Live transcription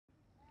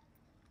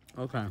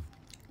Okay.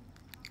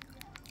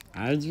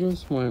 I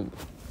just went.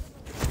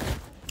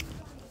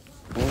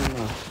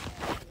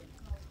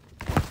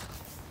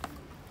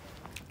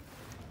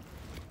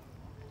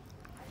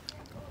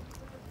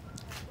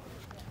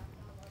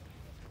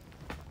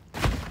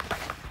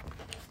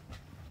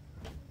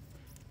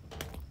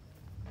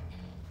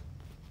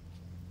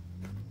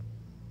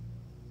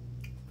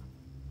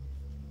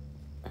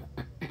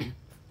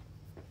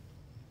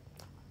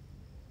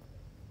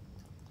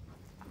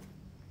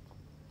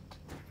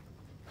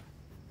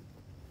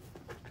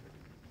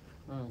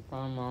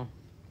 Oh no.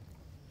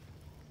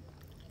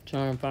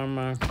 Trying to find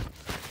my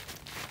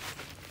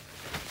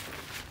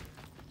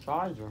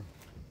charger.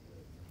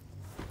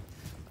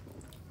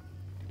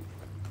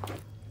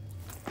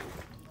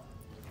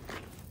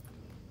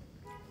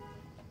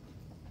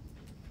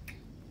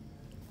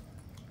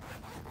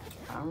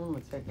 I remember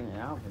taking it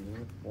out, but it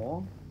was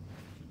full.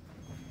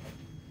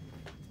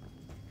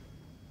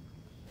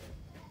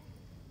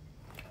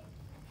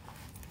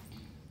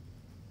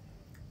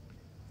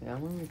 Yeah, I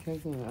remember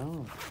taking it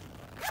out.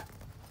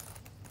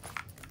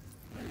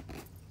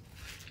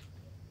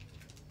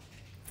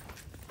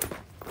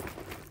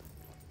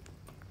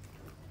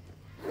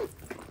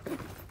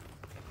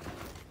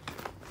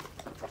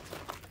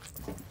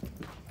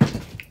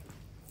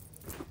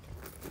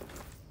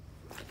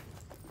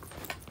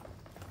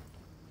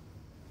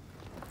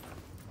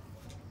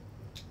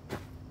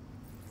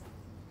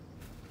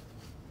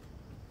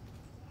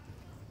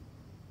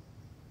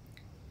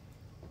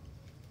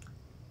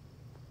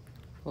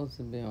 Supposed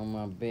to be on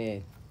my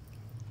bed.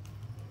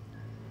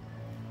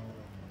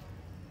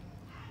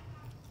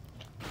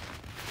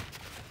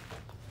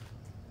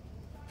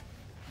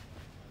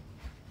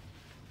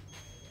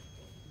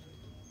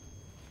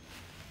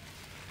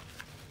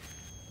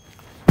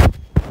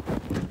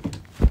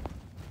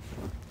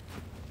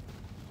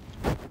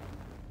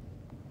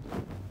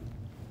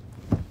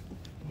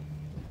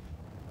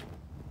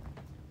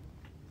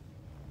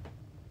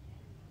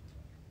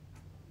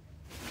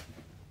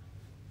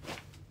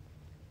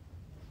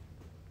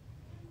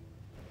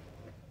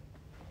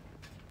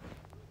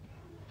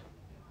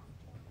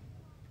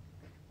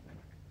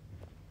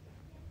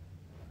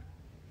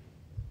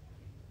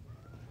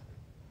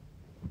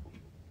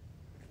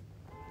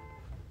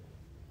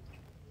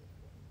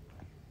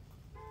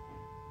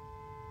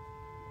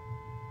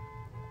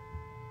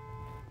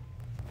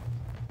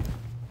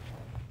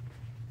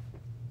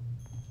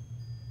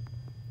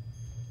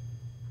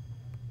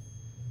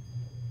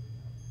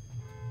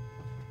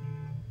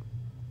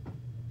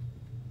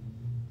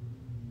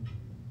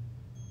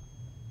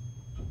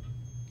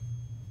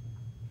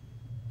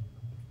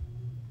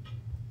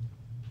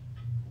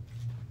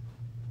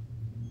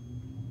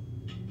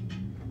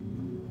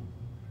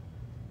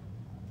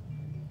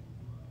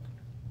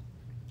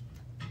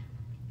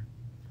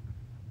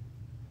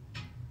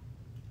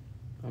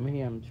 I'm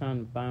here. I'm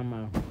trying to find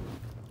my.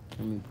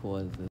 Let me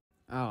pause this.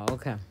 Oh,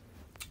 okay.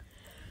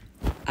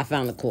 I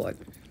found the cord,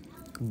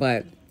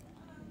 but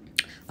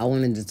I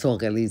wanted to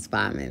talk at least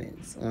 5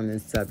 minutes on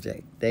this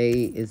subject.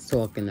 They is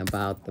talking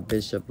about the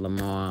Bishop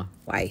Lamar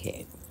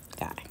Whitehead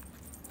guy.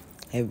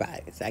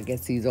 Everybody, I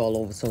guess he's all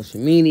over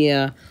social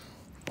media,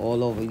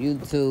 all over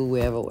YouTube,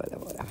 wherever,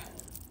 whatever.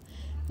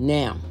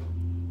 Now,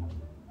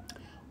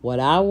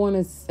 what I want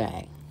to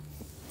say.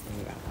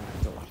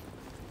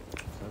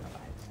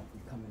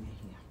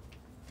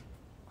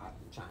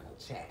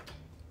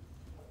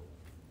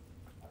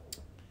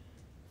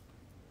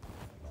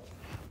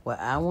 What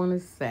I want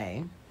to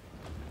say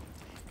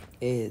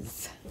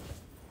is,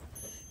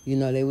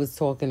 they was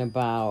talking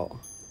about,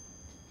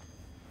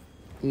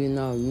 you're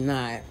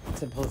not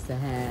supposed to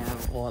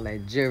have all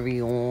that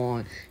jewelry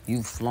on,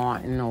 you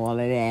flaunting all of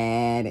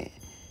that,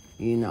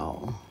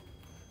 and,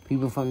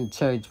 people from the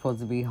church supposed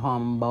to be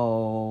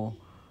humble,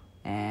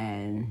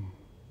 and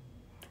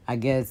I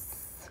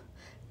guess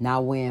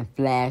not wearing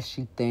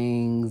flashy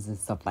things and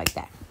stuff like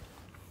that.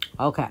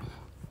 Okay.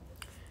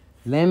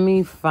 Let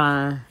me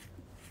find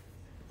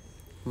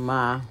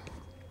my...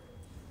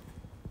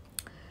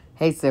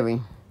 Hey,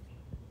 Siri.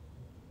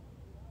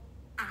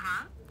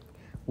 Uh-huh.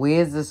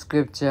 Where's the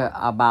scripture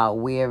about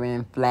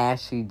wearing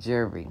flashy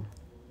jewelry?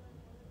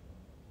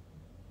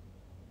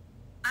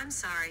 I'm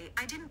sorry,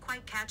 I didn't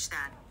quite catch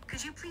that.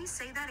 Could you please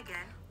say that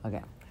again?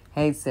 Okay.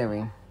 Hey,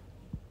 Siri.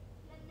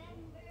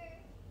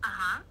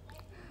 Uh-huh.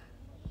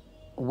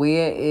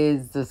 Where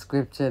is the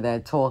scripture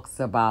that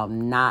talks about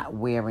not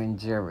wearing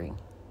jewelry?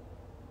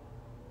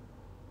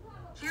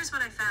 Here's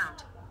what I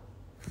found.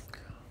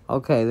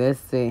 Okay, let's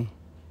see.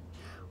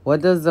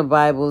 What does the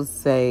Bible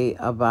say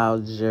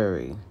about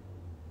jewelry?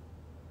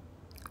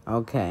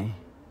 Okay.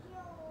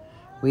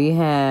 We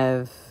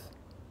have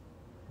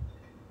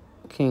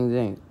King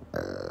James.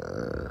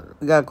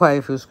 We got quite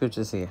a few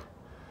scriptures here.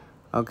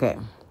 Okay.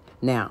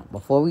 Now,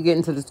 before we get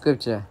into the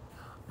scripture,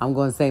 I'm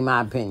going to say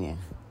my opinion,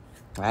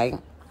 right?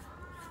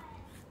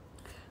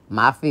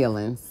 My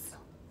feelings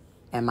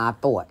and my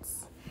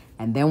thoughts.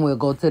 And then we'll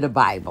go to the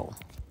Bible.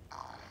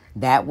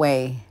 That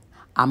way,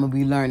 I'm going to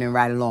be learning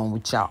right along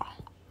with y'all.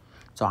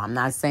 So I'm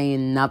not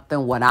saying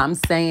nothing. What I'm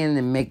saying,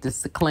 and make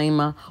this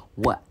disclaimer,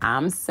 what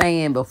I'm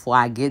saying before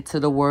I get to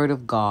the word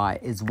of God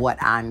is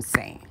what I'm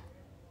saying.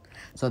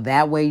 So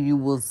that way you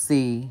will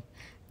see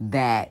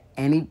that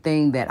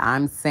anything that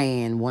I'm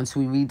saying, once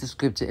we read the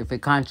scripture, if it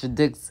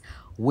contradicts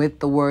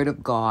with the word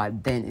of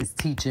God, then it's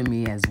teaching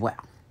me as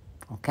well.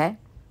 Okay?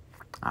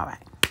 All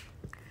right.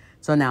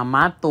 So now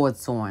my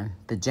thoughts on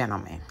the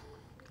gentleman.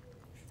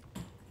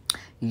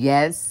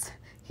 Yes,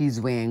 he's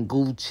wearing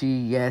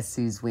Gucci. Yes,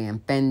 he's wearing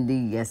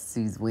Fendi. Yes,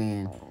 he's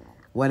wearing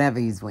whatever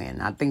he's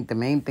wearing. I think the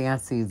main thing I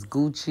see is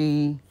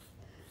Gucci.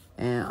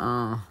 And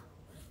I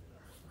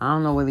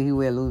don't know whether he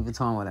wear Louis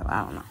Vuitton or whatever.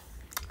 I don't know.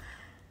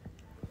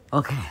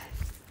 Okay.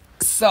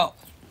 So,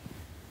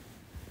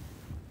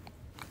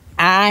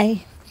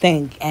 I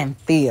think and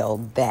feel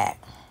that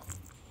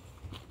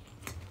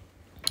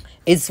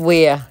it's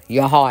where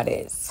your heart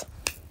is.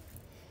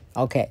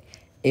 Okay.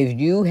 If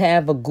you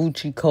have a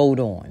Gucci coat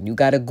on, you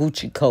got a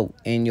Gucci coat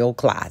in your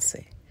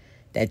closet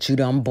that you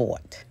done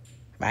bought,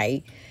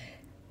 right?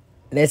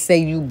 Let's say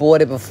you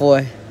bought it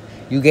before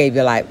you gave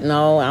your life.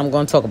 No, I'm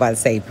going to talk about a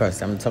saved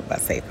person. I'm going to talk about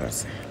a saved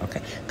person,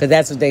 okay? Because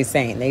that's what they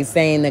saying. They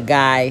saying the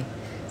guy,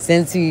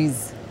 since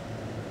he's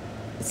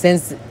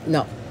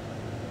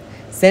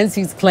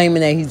claiming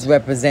that he's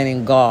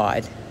representing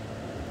God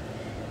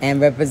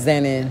and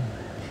representing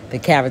the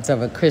character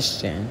of a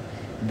Christian,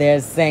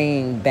 they're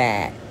saying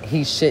that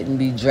he shouldn't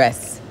be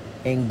dressed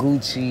in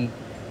Gucci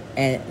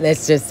and,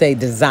 let's just say,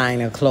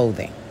 designer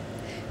clothing.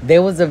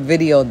 There was a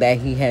video that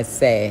he had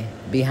said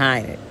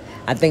behind it.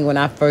 I think when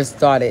I first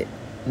started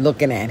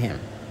looking at him,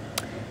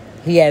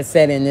 he had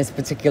said in this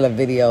particular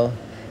video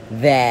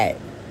that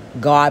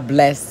God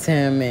blessed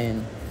him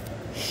and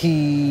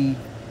he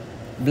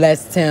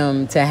blessed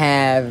him to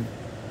have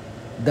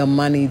the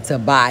money to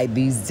buy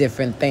these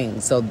different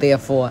things. So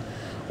therefore,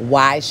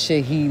 why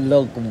should he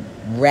look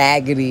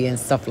raggedy and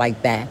stuff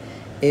like that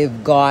if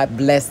God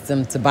blessed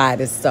him to buy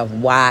this stuff?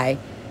 Why?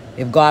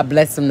 If God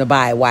blessed him to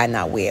buy it, why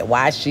not wear it?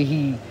 Why should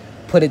he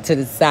put it to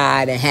the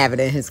side and have it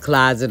in his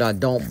closet or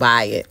don't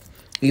buy it,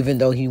 even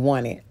though he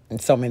want it? In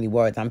so many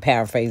words, I'm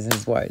paraphrasing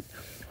his words.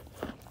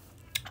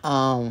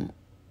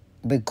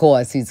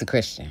 Because he's a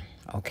Christian,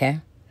 okay?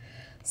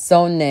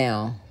 So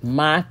now,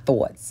 my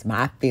thoughts,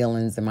 my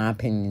feelings, and my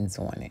opinions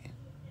on it.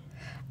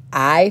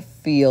 I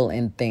feel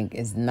and think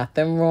there's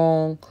nothing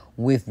wrong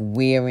with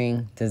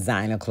wearing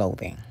designer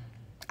clothing.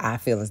 I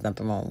feel there's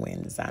nothing wrong with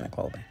wearing designer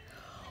clothing.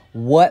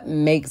 What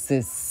makes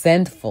it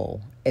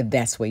sinful if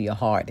that's where your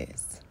heart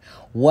is?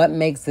 What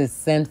makes it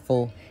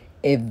sinful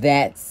if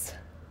that's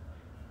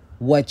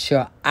what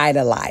you're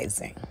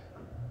idolizing?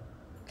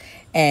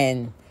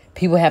 And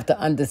people have to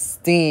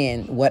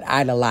understand what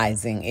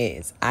idolizing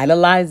is.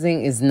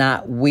 Idolizing is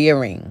not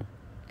wearing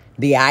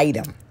the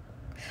item.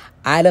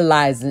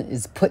 Idolizing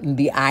is putting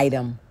the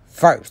item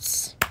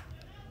first.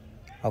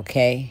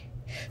 Okay?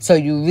 So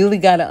you really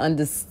got to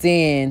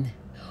understand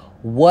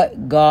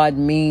what God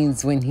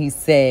means when he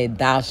said,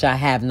 thou shalt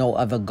have no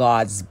other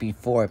gods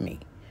before me.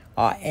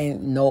 Or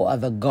no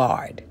other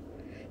God,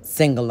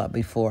 singular,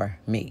 before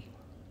me.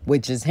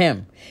 Which is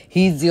him.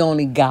 He's the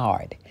only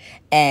God.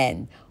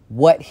 And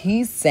what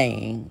he's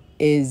saying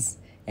is,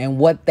 and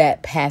what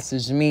that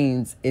passage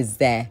means is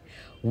that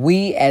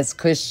we as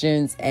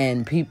Christians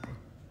and people,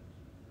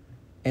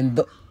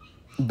 and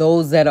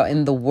those that are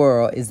in the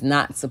world is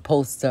not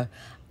supposed to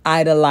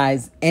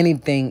idolize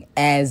anything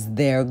as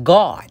their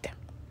God.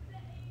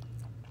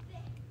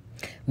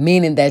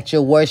 Meaning that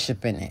you're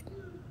worshiping it.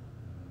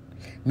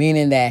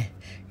 Meaning that,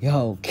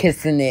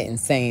 kissing it and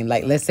saying,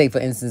 like, let's say, for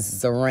instance,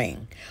 it's a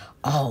ring.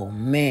 Oh,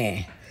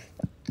 man,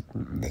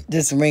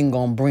 this ring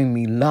gonna bring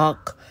me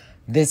luck.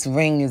 This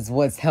ring is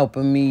what's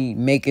helping me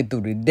make it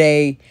through the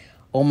day.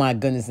 Oh, my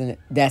goodness, and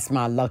that's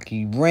my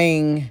lucky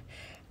ring.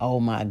 Oh,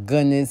 my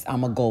goodness,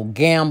 I'm going to go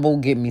gamble,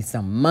 get me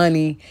some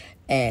money,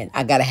 and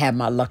I got to have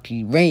my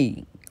lucky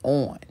ring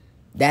on.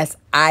 That's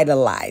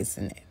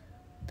idolizing it.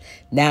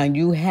 Now,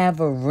 you have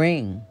a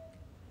ring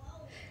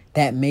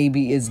that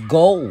maybe is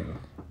gold.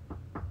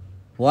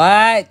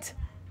 What?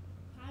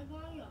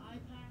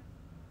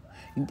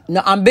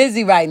 No, I'm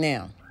busy right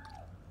now.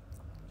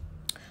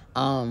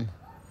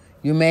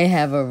 You may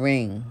have a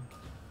ring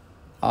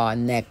or a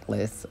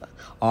necklace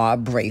or a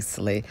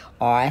bracelet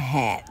or a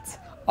hat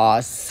or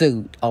a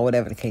suit, or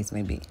whatever the case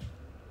may be,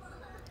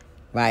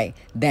 right,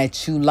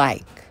 that you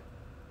like,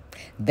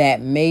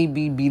 that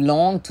maybe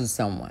belong to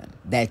someone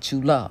that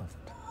you loved.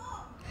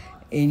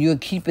 And you're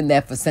keeping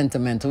that for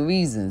sentimental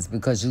reasons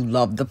because you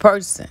love the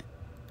person,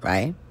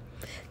 right?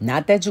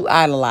 Not that you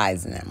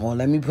idolizing them. Well,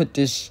 let me put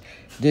this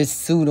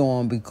suit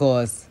on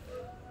because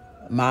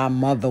my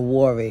mother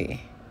wore it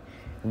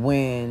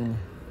when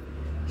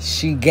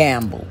she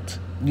gambled.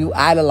 You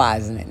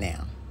idolizing it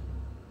now.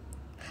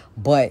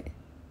 But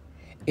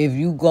if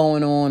you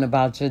going on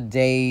about your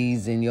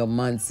days and your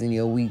months and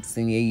your weeks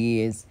and your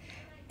years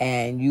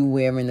and you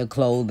wearing the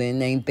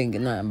clothing, ain't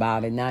thinking nothing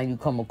about it, now you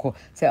come across,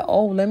 say,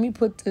 oh, let me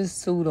put this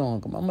suit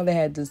on. My mother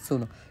had this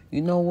suit on.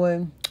 You know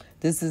what?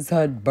 This is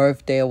her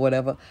birthday or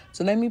whatever.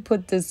 So let me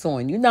put this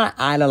on. You're not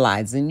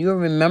idolizing. You're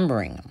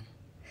remembering him.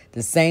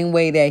 The same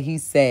way that he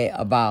said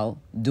about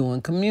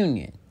doing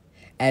communion.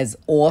 As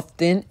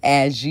often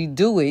as you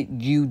do it,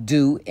 you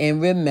do in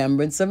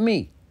remembrance of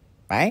me.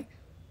 Right?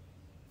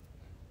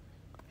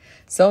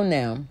 So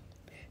now,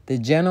 the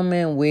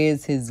gentleman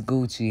wears his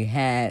Gucci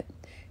hat,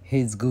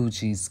 his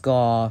Gucci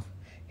scarf,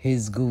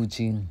 his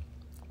Gucci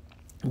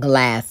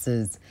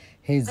glasses,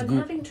 I'm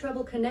having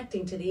trouble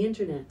connecting to the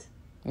internet.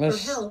 For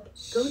help,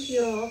 go to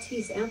your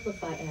Altice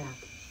Amplify app.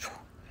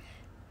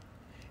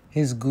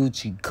 His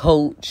Gucci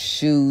coat,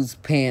 shoes,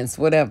 pants,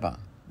 whatever.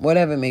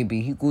 Whatever it may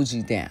be, he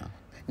Gucci down.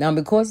 Now,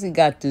 because he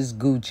got this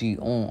Gucci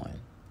on,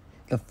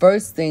 the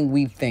first thing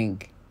we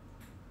think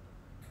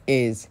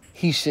is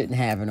he shouldn't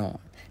have it on.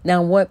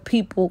 Now, what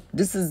people,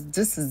 this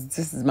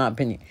is my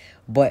opinion,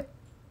 but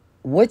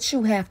what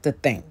you have to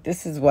think,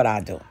 this is what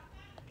I do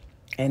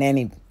in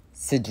any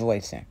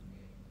situation.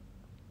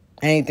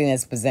 Anything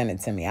that's presented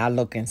to me, I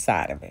look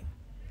inside of it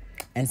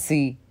and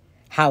see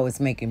how it's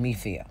making me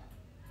feel.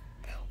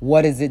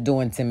 What is it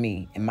doing to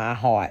me in my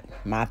heart,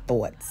 my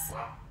thoughts,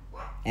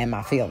 and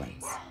my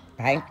feelings,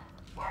 right?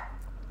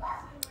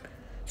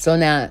 So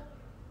now,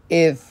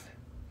 if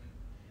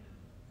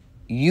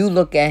you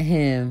look at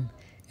him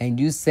and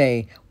you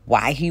say,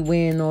 why he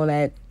wearing all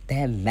that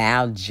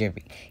loud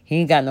jewelry? He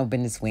ain't got no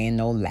business wearing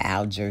no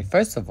loud jewelry.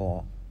 First of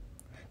all,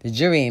 the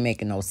jewelry ain't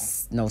making no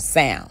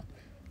sound.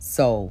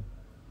 So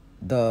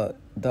the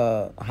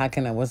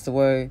what's the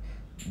word?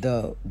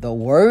 The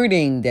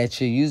wording that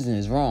you're using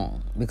is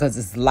wrong because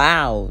it's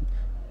loud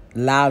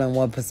in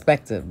one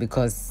perspective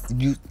because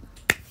you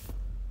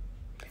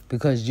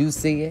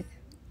see it,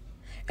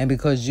 and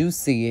because you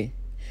see it,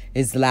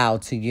 it's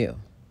loud to you.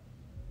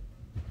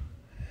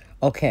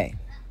 Okay.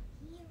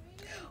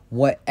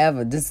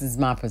 Whatever, this is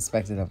my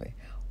perspective of it.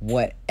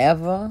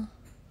 Whatever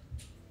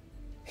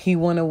he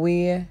want to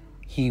wear,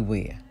 he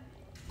wear.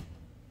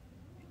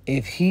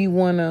 If he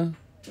want to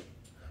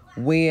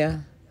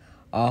wear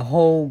a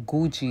whole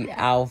Gucci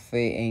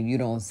outfit and you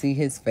don't see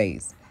his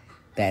face,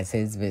 that's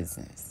his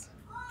business.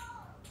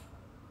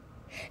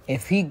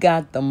 If he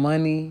got the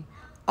money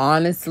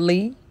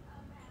honestly,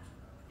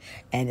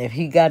 and if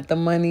he got the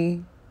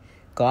money,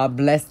 God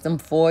blessed him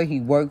for it, he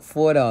worked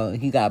for it, or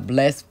he got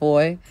blessed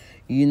for it,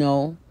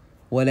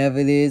 whatever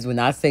it is. When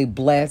I say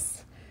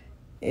blessed,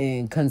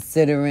 in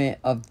considerate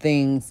of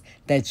things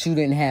that you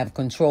didn't have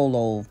control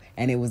over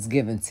and it was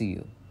given to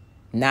you.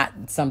 Not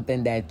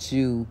something that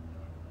you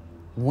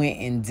went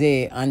and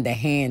did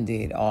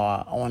underhanded or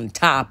on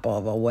top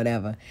of or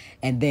whatever,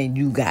 and then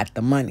you got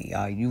the money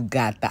or you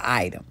got the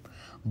item.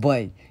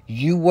 But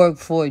you worked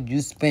for it,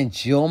 you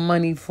spent your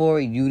money for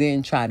it, you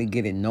didn't try to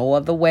get it no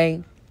other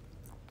way,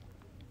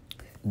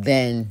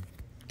 then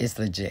it's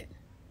legit.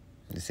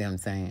 You see what I'm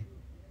saying?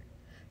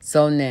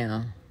 So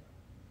now,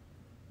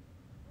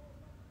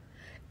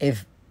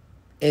 if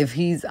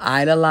he's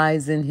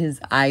idolizing his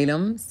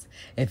items,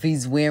 if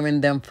he's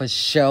wearing them for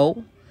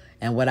show,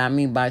 and what I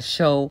mean by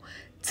show,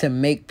 to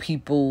make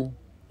people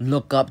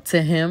look up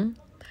to him,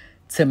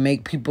 to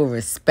make people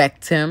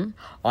respect him,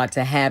 or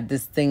to have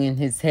this thing in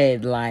his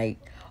head like,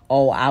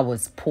 oh, I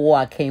was poor,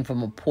 I came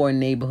from a poor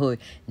neighborhood,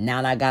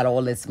 now I got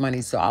all this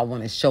money, so I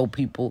want to show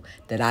people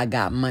that I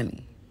got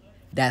money.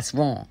 That's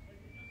wrong.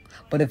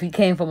 But if he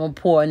came from a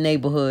poor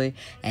neighborhood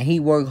and he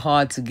worked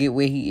hard to get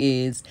where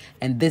he is,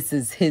 and this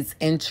is his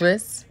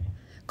interest,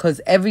 because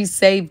every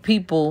saved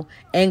people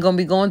ain't going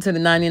to be going to the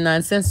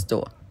 99-cent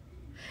store.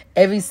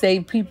 Every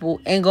saved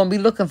people ain't going to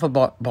be looking for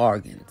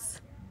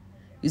bargains.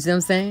 You see what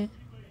I'm saying?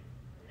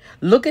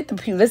 Look at the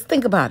people. Let's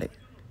think about it.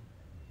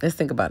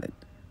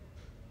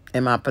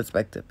 In my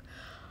perspective.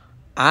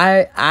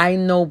 I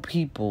know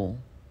people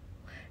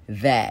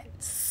that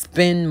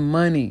spend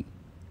money,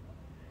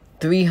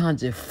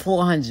 $300,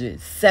 $400,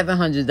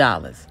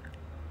 $700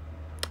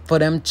 for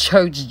them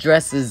church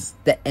dresses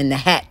and the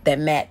hat that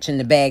match and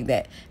the bag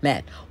that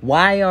match.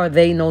 Why are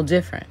they no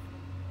different?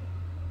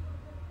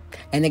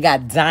 And they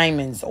got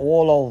diamonds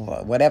all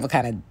over, whatever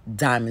kind of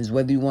diamonds,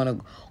 whether you want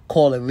to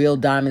call it real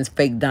diamonds,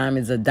 fake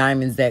diamonds, or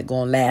diamonds that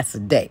gonna last a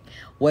day.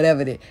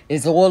 Whatever it is.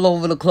 It's all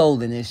over the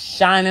clothing. It's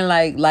shining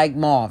like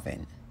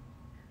Marvin.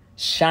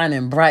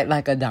 Shining bright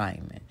like a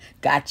diamond.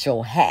 Got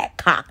your hat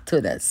cocked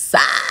to the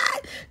side.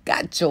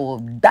 Got your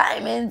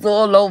diamonds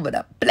all over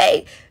the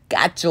place.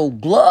 Got your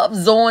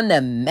gloves on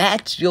to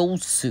match your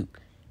suit.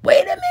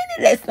 Wait a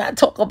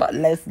minute.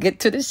 Let's get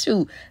to the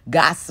shoe.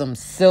 Got some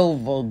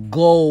silver,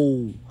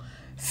 gold,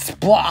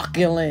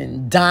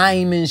 sparkling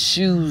diamond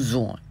shoes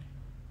on.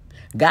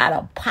 Got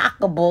a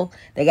pocketbook.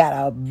 They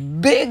got a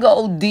big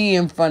old D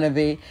in front of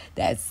it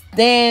that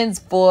stands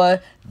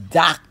for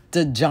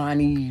Dr.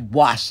 Johnny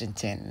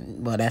Washington.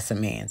 Well, that's a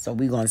man. So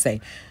we're going to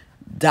say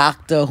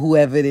Dr.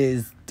 whoever it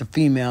is, the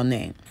female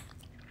name.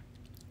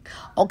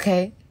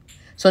 Okay.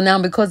 So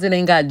now because it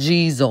ain't got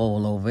G's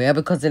all over it, or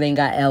because it ain't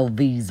got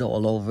LVs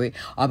all over it,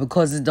 or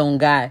because it don't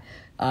got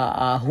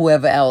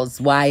whoever else,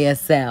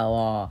 YSL,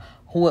 or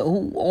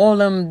who all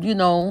them,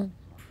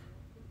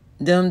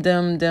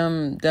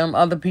 them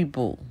other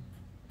people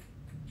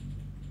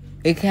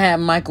It can have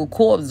Michael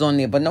Kors on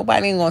there, but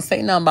nobody ain't gonna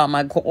say nothing about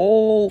Michael.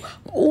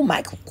 Oh,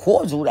 Michael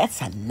Kors. Oh,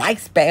 that's a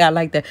nice bag. I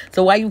like that.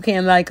 So why you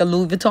can't like a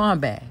Louis Vuitton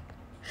bag?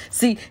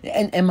 See,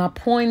 and my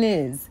point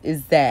is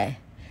that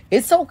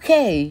it's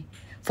okay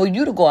for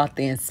you to go out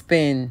there and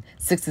spend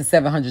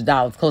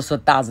 $600-700, close to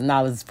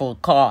 $1,000 for a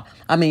car.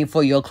 I mean,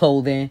 for your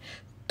clothing,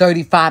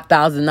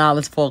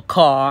 $35,000 for a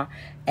car,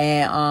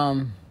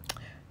 and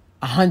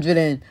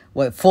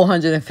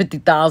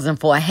 $450,000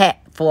 for a hat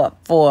for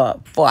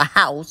a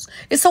house.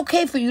 It's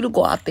okay for you to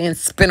go out there and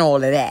spend all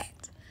of that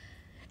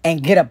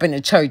and get up in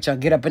the church or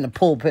get up in the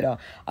pulpit or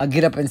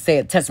get up and say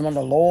a testimony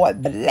of the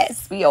Lord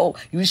bless me. Oh,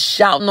 you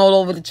shouting all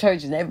over the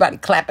church and everybody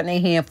clapping their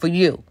hand for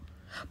you.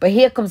 But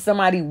here comes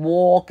somebody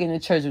walking the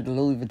church with a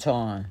Louis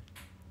Vuitton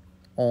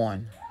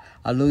on,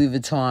 a Louis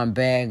Vuitton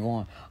bag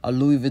on, a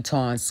Louis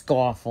Vuitton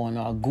scarf on,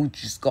 or a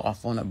Gucci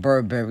scarf on, a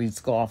Burberry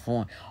scarf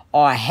on,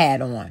 or a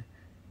hat on.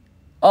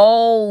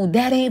 Oh,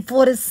 that ain't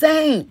for the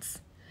saints.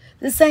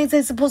 The saints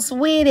ain't supposed to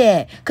wear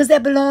that because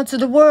that belongs to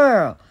the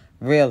world.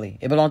 Really?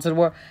 It belongs to the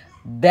world?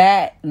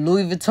 That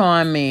Louis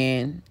Vuitton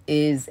man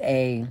is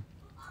a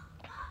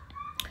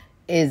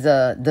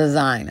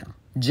designer.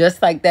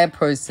 Just like that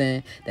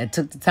person that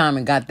took the time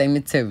and got their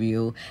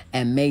material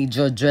and made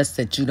your dress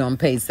that you done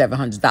paid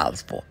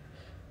 $700 for.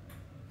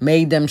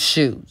 Made them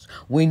shoes.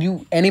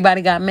 When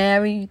anybody got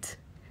married,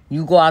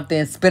 you go out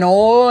there and spend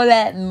all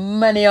that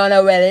money on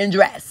a wedding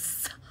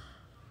dress.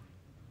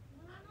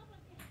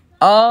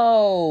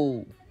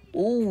 Oh,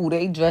 ooh,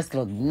 they dress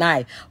look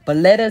nice. But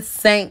let a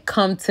saint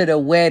come to the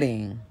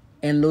wedding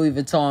in Louis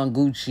Vuitton,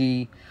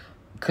 Gucci,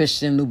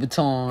 Christian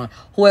Louboutin,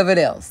 whoever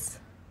else.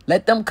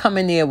 Let them come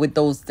in there with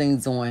those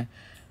things on.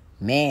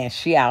 Man,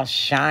 she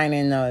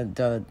outshining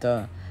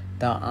the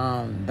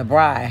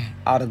bride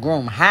or the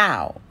groom.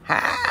 How?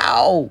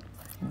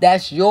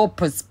 That's your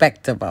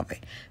perspective of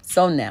it.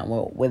 So now,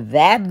 well, with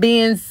that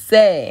being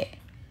said,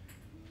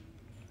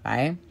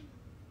 right?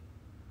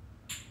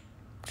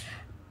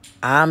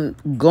 I'm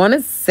going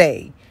to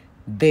say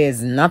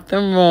there's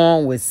nothing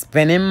wrong with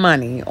spending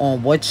money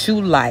on what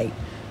you like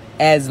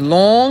as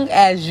long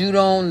as you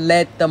don't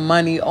let the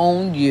money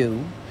own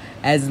you,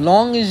 as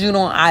long as you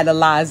don't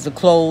idolize the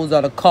clothes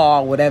or the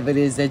car, whatever it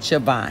is that you're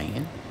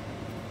buying.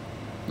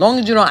 As long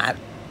as you don't,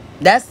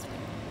 that's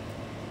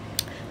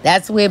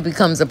where it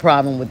becomes a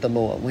problem with the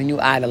Lord, when you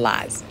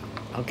idolize.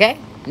 Okay?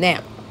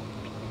 Now,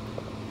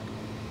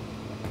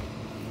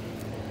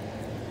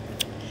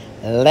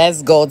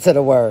 let's go to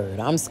the word.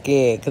 I'm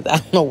scared because I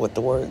don't know what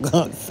the word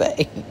going to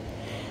say.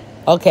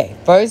 Okay,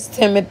 1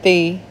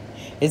 Timothy,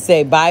 it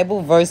say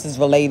Bible verses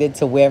related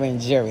to wearing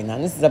jewelry. Now,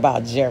 this is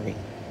about jewelry.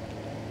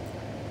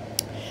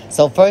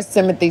 So 1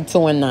 Timothy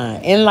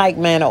 2:9. In like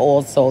manner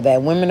also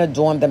that women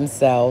adorn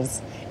themselves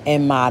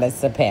in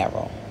modest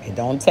apparel. It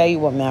don't tell you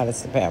what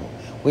modest apparel.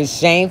 With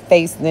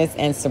shamefacedness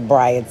and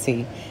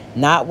sobriety,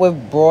 not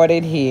with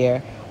broided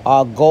hair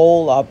or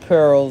gold or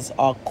pearls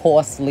or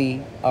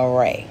costly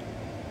array.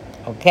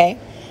 Okay?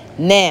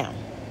 Now,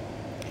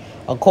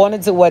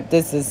 according to what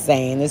this is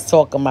saying, it's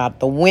talking about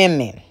the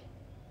women,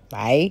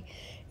 right?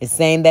 It's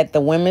saying that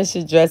the women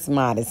should dress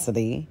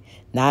modestly,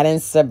 not in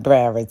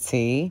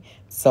sobriety.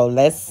 So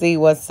let's see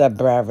what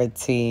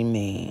sobriety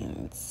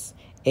means.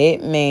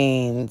 It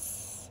means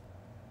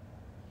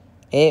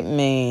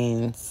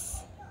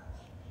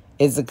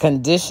it's a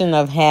condition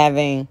of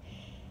having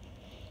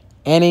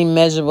any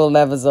measurable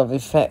levels of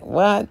effect.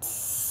 What?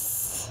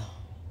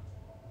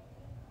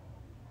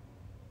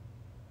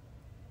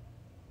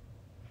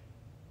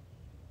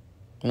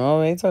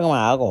 No, they talking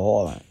about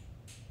alcohol.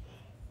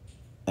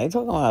 They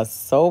talking about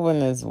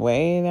soberness.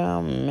 Wait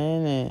a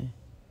minute.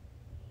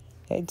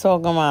 They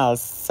talking about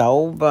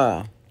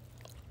sober.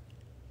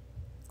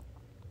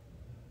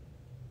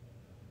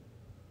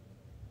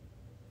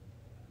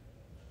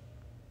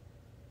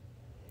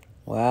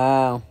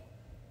 Wow.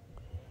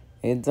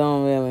 It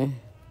don't really.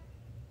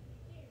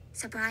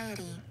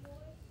 Sobriety.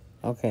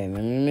 Okay,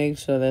 let me make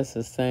sure that's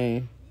the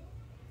same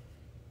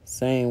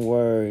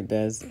word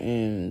that's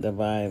in the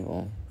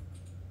Bible.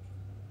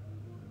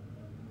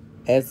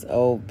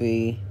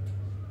 Sobriety.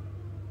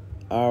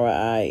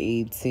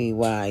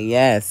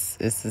 Yes,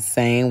 it's the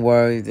same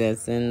word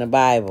that's in the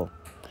Bible.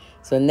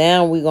 So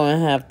now we're going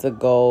to have to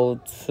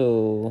go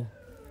to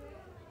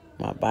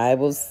my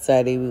Bible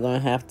study. We're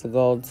going to have to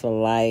go to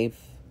Life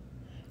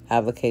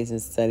Application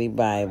Study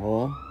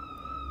Bible.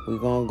 We're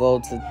going to go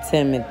to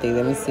Timothy.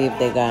 Let me see if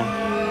they got...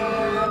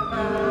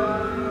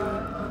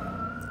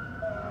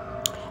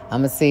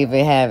 I'm going to see if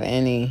they have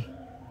any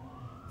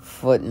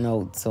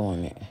footnotes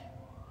on it.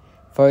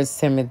 1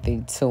 Timothy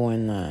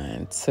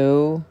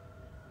 2:9.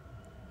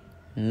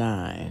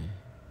 2:9.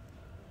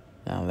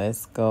 Now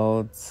let's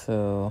go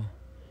to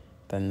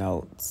the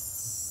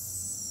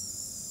notes.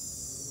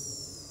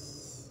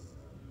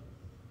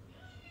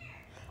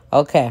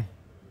 Okay.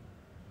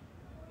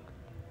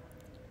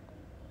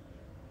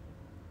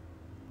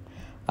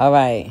 All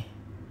right.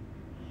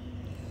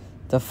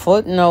 The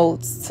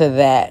footnotes to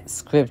that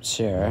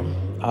scripture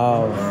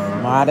of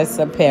modest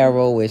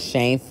apparel with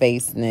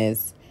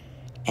shamefacedness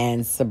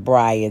and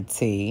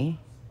sobriety.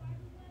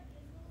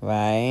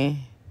 Right?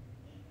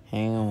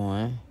 Hang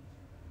on.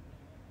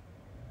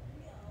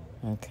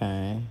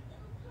 Okay.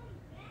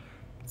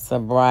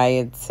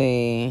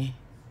 Sobriety.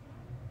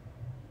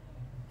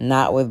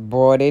 Not with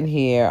broided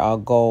hair or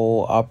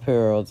gold or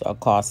pearls or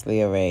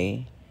costly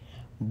array,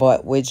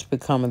 but which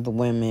becometh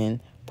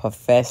women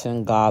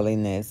profession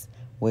godliness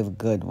with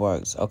good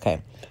works.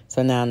 Okay.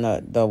 So now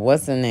the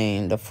what's the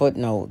name? The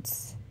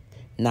footnotes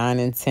 9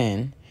 and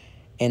 10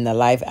 in the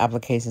Life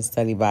Application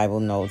Study Bible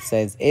note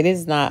says, it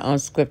is not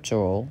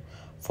unscriptural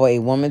for a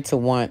woman to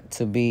want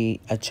to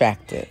be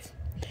attractive.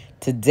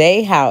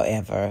 Today,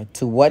 however,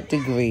 to what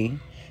degree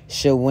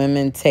should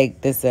women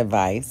take this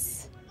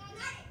advice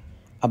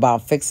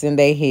about fixing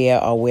their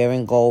hair or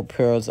wearing gold,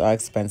 pearls, or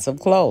expensive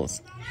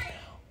clothes?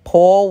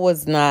 Paul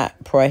was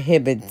not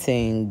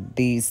prohibiting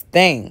these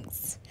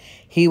things.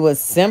 He was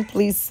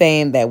simply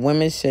saying that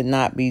women should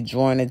not be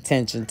drawing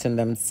attention to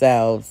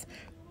themselves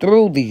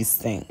through these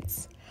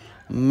things.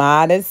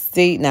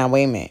 Modesty. Now,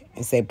 wait a minute.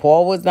 It say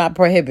Paul was not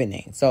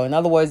prohibiting. So, in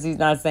other words, he's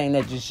not saying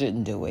that you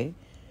shouldn't do it.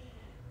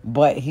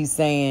 But he's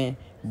saying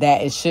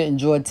that it shouldn't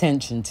draw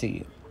attention to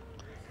you.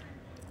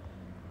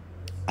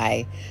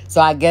 Right?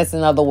 So I guess,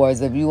 in other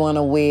words, if you want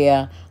to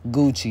wear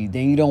Gucci,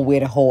 then you don't wear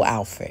the whole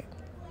outfit.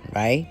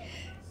 Right?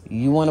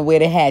 You want to wear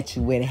the hat,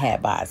 you wear the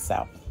hat by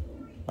itself.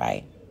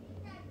 Right?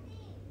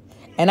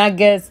 And I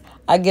guess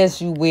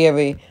you wear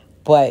it,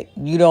 but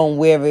you don't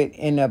wear it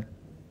in a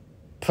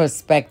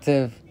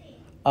perspective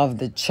of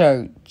the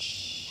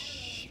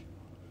church.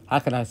 How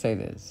can I say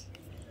this?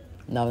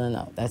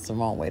 No. That's the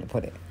wrong way to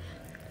put it.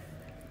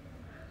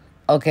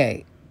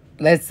 Okay,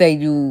 let's say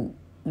you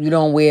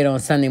don't wear it on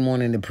Sunday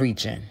morning to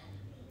preaching.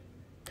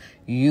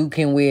 You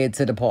can wear it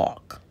to the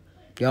park.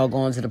 Y'all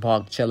going to the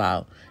park, chill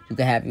out. You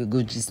can have your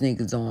Gucci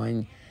sneakers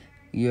on,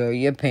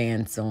 your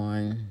pants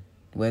on,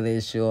 whether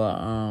it's your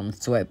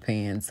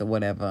sweatpants or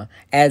whatever.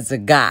 As a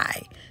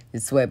guy,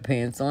 your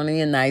sweatpants on and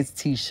your nice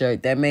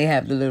T-shirt that may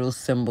have the little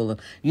symbol of,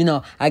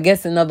 I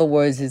guess in other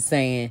words, it's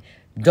saying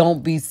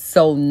don't be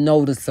so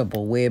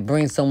noticeable where it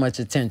brings so much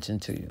attention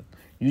to you.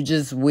 You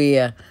just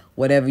wear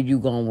whatever you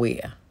gonna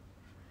wear.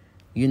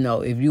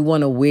 If you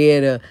want to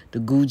wear the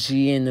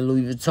Gucci and the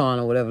Louis Vuitton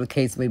or whatever the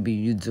case may be,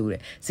 you do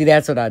that. See,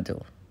 that's what I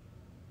do.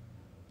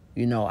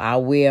 I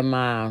wear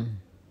my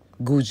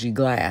Gucci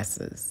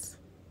glasses.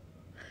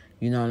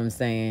 You know what I'm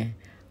saying?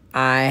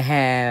 I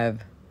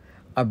have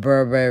a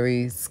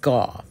Burberry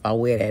scarf. I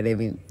wear that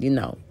every,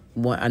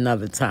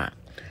 another time.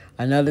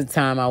 Another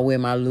time I wear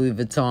my Louis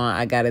Vuitton.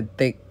 I got a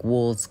thick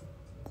wool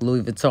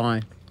Louis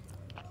Vuitton.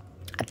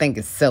 I think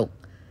it's silk.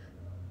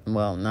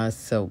 Well, not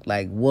silk,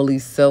 like woolly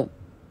silk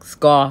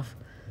scarf.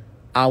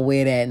 I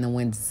wear that in the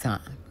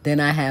wintertime. Then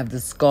I have the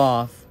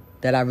scarf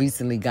that I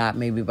recently got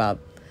maybe about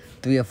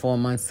 3 or 4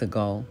 months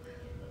ago.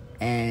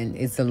 And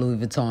it's a Louis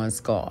Vuitton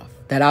scarf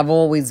that I've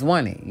always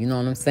wanted. You know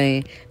what I'm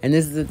saying? And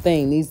this is the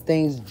thing. These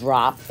things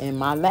drop in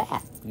my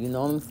lap. You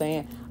know what I'm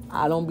saying?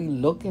 I don't be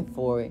looking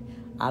for it.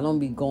 I don't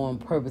be going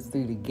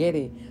purposely to get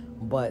it.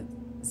 But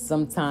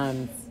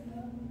sometimes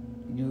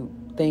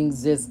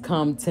things just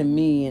come to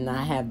me and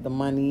I have the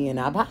money and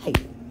I buy it.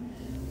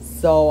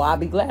 So I'll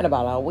be glad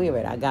about it. I'll wear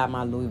it. I got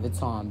my Louis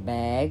Vuitton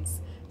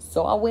bags.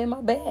 So I wear my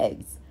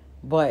bags.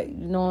 But,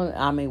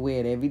 I may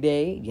wear it every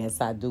day. Yes,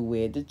 I do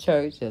wear it to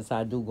church. Yes,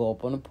 I do go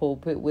up on the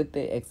pulpit with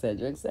it,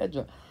 etc.,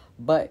 etc.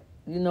 But,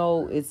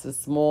 it's a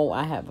small,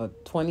 I have a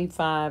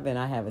 25 and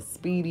I have a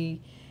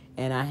Speedy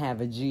and I have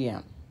a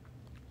GM.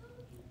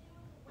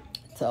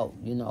 So,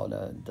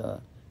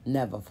 the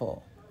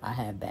Neverfull. I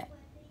have that.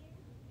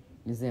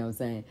 You see what I'm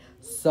saying?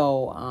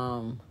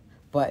 So,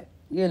 but,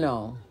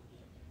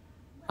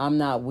 I'm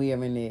not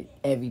wearing it,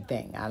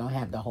 everything. I don't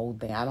have the whole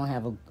thing. I don't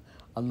have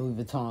a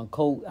Louis Vuitton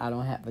coat. I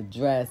don't have a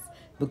dress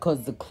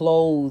because the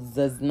clothes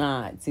does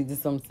not. See, this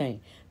is what I'm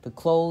saying. The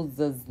clothes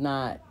does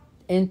not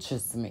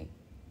interest me.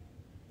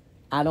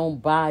 I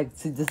don't buy.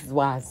 See, this is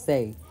why I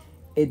say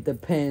it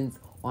depends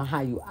on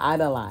how you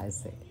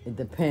idolize it. It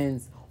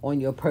depends on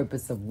your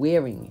purpose of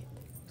wearing it.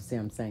 You see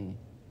what I'm saying?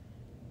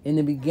 In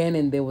the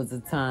beginning, there was a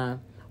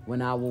time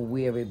when I will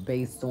wear it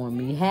based on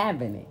me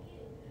having it.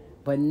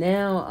 But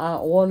now,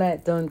 all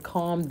that done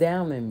calmed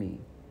down in me.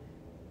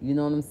 You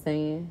know what I'm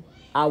saying?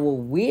 I will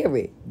wear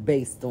it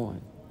based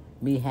on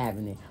me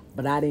having it.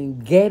 But I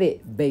didn't get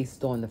it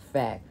based on the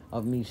fact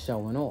of me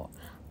showing off.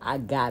 I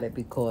got it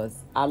because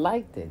I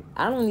liked it.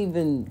 I don't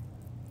even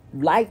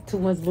like too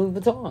much Louis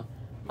Vuitton.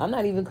 I'm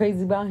not even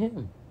crazy about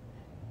him.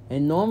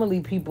 And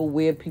normally people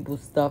wear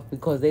people's stuff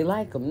because they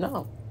like them.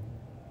 No.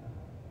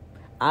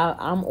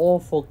 I'm all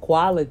for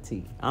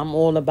quality. I'm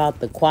all about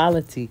the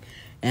quality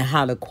and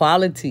how the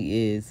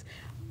quality is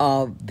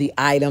of the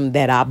item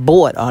that I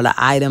bought or the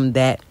item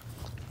that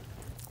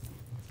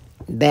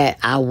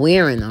I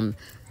wearing. I'm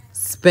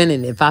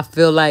spending. If I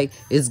feel like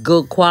it's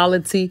good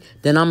quality,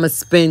 then I'm going to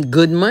spend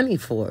good money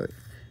for it.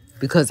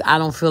 Because I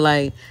don't feel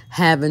like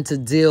having to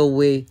deal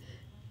with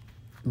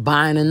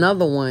buying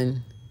another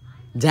one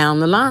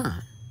down the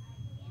line.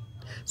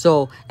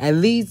 So at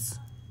least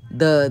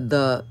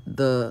the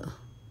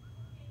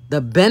the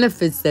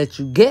benefits that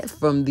you get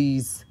from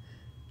these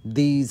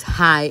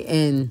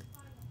high-end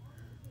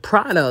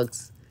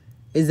products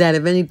is that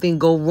if anything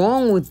go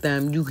wrong with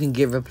them, you can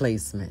get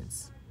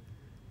replacements.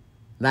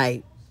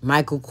 Like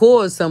Michael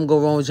Kors, something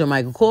go wrong with your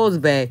Michael Kors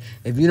bag.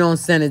 If you don't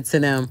send it to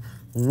them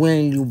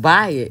when you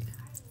buy it,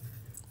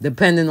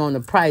 depending on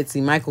the price,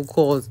 see, Michael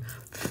Kors,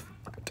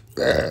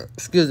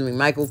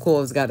 Michael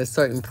Kors got a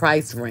certain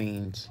price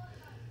range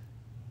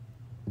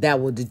that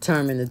will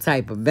determine the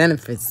type of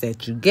benefits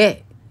that you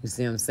get. You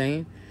see what I'm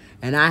saying?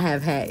 And I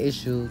have had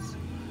issues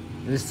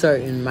with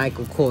certain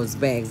Michael Kors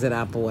bags that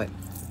I bought.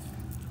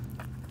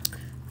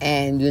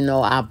 And,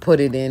 I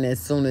put it in as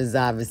soon as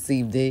I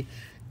received it.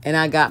 And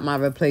I got my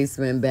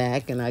replacement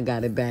back, and I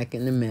got it back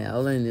in the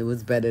mail, and it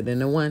was better than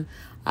the one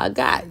I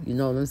got. You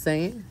know what I'm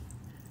saying?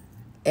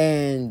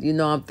 And,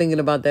 I'm thinking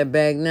about that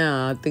bag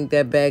now. I think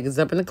that bag is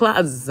up in the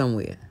closet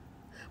somewhere.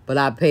 But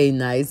I paid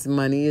nice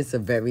money. It's a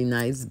very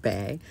nice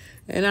bag.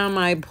 And I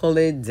might pull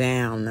it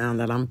down now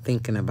that I'm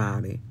thinking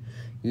about it.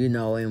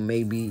 And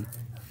maybe,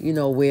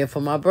 wear it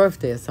for my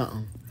birthday or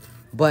something.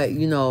 But,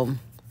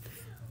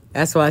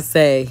 that's why I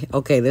say,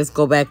 okay, let's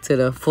go back to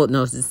the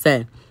footnotes. It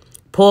said,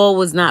 Paul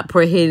was not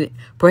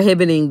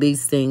prohibiting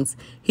these things.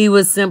 He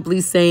was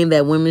simply saying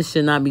that women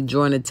should not be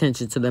drawing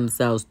attention to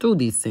themselves through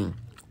these things.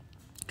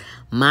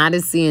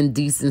 Modesty and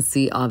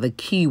decency are the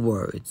key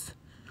words.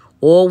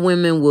 All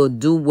women will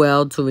do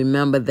well to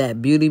remember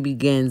that beauty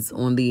begins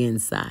on the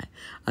inside.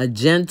 A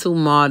gentle,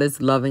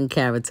 modest, loving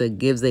character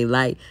gives a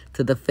light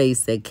to the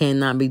face that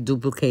cannot be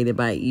duplicated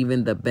by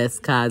even the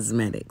best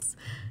cosmetics.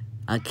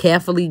 A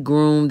carefully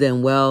groomed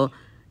and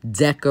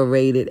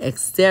well-decorated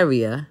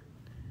exterior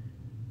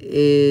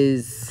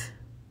is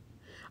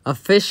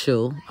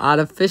artificial,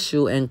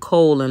 and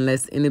cold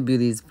unless inner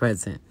beauty is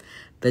present.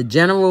 The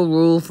general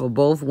rule for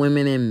both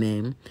women and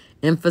men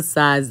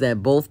emphasize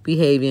that both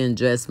behavior and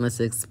dress must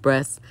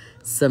express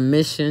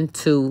submission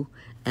to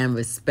and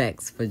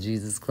respect for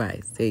Jesus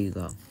Christ. There you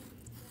go.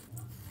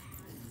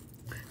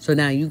 So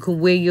now you can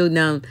wear your,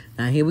 now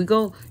here we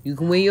go. You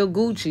can wear your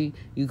Gucci.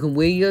 You can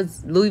wear your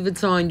Louis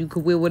Vuitton. You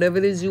can wear whatever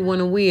it is you want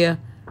to wear.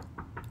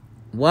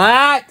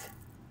 What?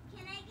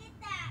 Can I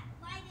get that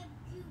white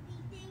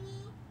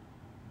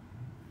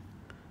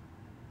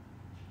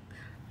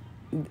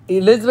thingy?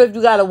 Elizabeth,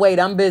 you got to wait.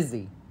 I'm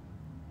busy.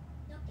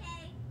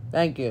 Okay.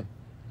 Thank you.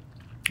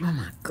 Oh,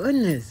 my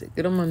goodness. It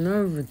get on my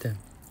nerve with that.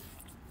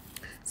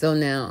 So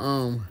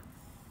now,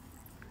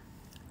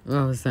 what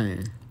I was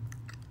saying.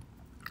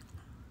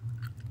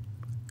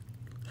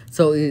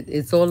 So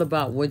it's all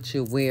about what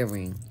you're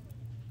wearing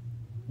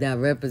that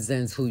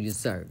represents who you're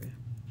serving.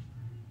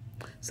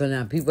 So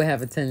now people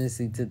have a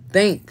tendency to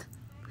think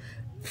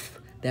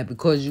that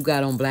because you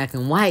got on black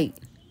and white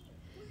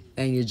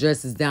and your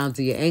dress is down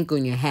to your ankle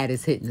and your hat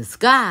is hitting the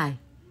sky,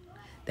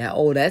 that,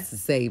 oh, that's the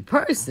same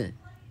person,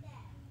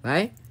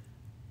 right?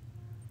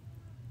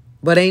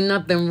 But ain't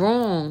nothing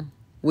wrong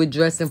with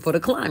dressing for the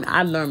climate.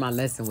 I learned my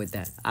lesson with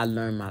that. I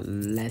learned my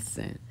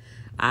lesson.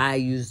 I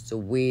used to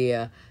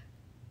wear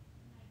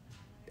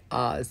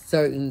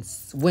certain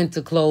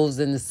winter clothes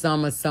in the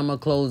summer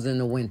clothes in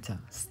the winter.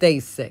 Stay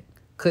sick.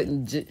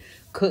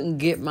 Couldn't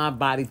get my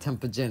body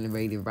temperature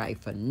generated right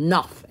for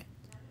nothing.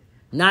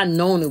 Not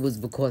knowing it was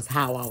because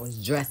how I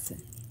was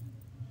dressing.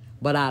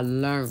 But I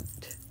learned,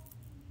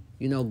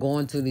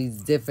 going to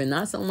these different,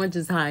 not so much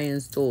as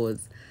high-end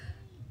stores.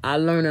 I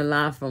learned a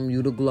lot from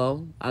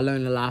Glow. I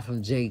learned a lot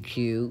from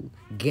JQ,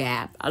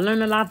 Gap. I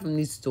learned a lot from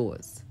these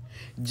stores.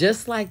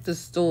 Just like the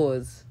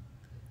stores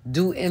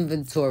do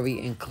inventory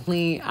and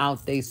clean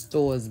out their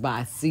stores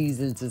by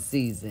season to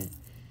season,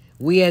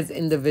 we as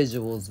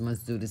individuals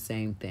must do the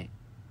same thing.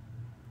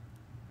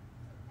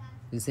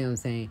 You see what I'm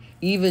saying?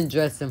 Even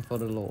dressing for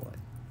the Lord.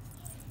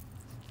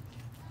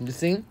 You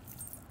see?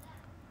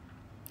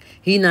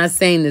 He's not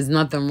saying there's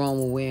nothing wrong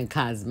with wearing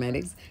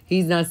cosmetics.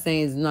 He's not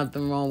saying there's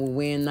nothing wrong with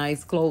wearing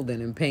nice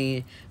clothing and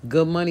paying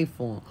good money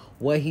for them.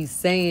 What he's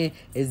saying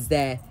is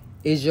that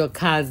is your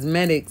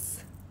cosmetics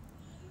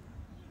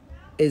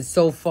is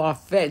so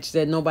far-fetched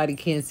that nobody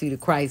can see the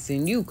Christ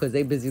in you because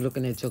they busy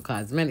looking at your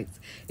cosmetics.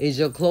 Is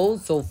your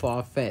clothes so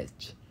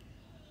far-fetched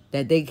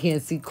that they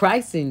can't see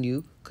Christ in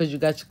you because you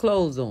got your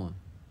clothes on?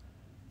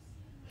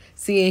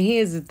 See, and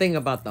here's the thing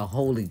about the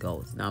Holy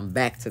Ghost. Now, I'm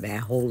back to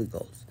that Holy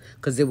Ghost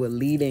because it will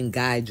lead and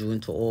guide you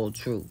into all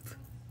truth.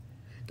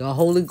 The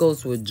Holy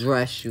Ghost will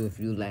dress you if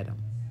you let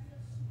him.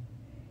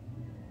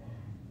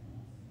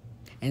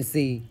 And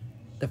see,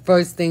 the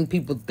first thing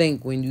people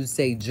think when you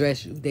say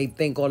dress you, they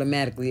think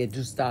automatically that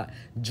you start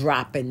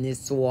dropping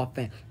this off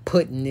and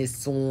putting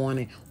this on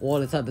and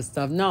all this other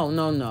stuff.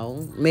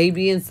 No.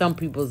 Maybe in some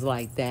people's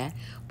like that.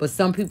 But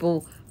some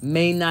people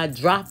may not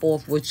drop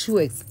off what you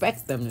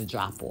expect them to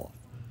drop off.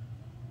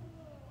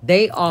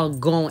 They are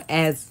going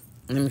as,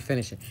 let me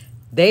finish it.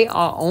 They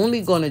are only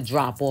going to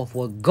drop off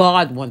what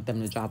God wants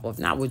them to drop off,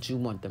 not what you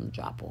want them to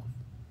drop off.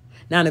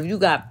 Now, if you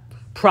got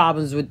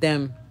problems with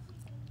them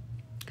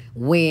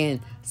wearing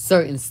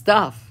certain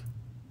stuff,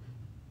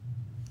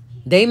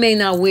 they may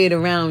not wear it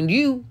around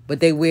you, but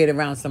they wear it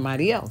around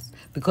somebody else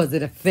because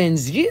it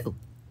offends you.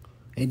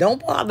 It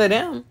don't bother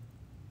them.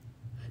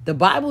 The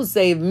Bible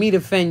say if meat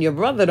offend your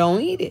brother,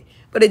 don't eat it.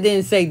 But it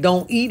didn't say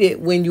don't eat it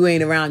when you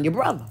ain't around your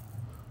brother.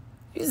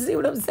 You see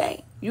what I'm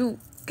saying? You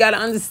got to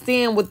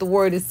understand what the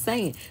word is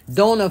saying.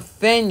 Don't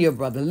offend your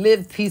brother.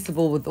 Live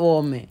peaceable with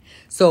all men.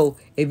 So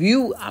if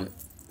you,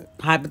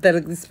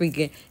 hypothetically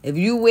speaking, if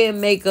you wear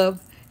makeup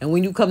and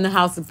when you come to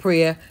house of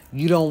prayer,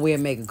 you don't wear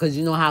makeup because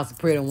you know house of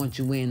prayer don't want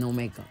you wearing no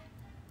makeup.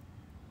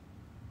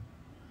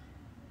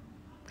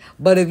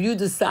 But if you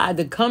decide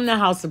to come to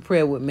house of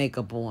prayer with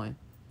makeup on,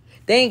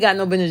 they ain't got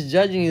no business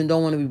judging you and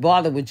don't want to be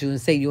bothered with you and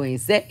say you ain't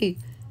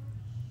saved.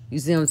 You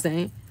see what I'm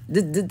saying?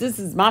 This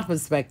is my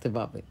perspective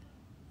of it.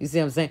 You see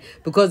what I'm saying?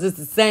 Because it's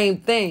the same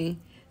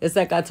thing. It's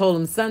like I told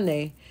him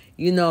Sunday,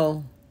 you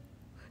know,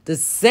 the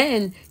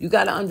sin, you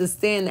got to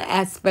understand the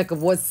aspect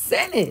of what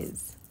sin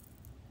is.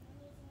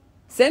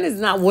 Sin is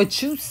not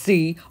what you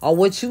see or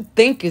what you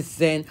think is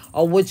sin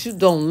or what you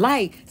don't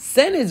like.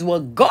 Sin is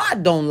what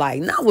God don't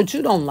like, not what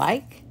you don't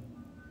like.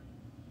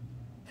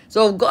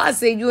 So if God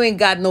said you ain't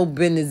got no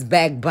business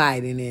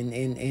backbiting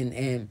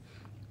and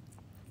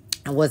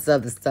what's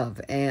other stuff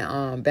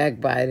and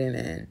backbiting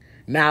and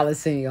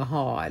malice in your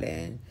heart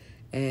and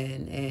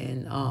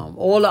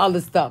all the other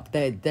stuff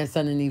that's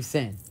underneath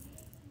sin,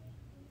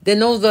 then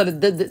those are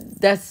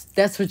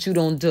that's what you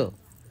don't do.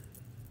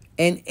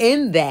 And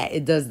in that,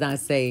 it does not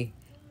say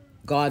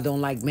God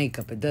don't like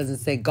makeup. It doesn't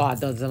say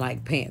God doesn't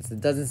like pants. It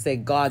doesn't say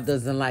God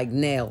doesn't like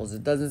nails.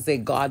 It doesn't say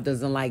God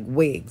doesn't like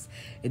wigs.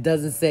 It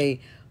doesn't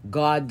say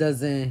God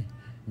doesn't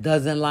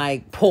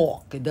like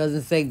pork. It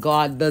doesn't say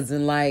God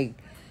doesn't like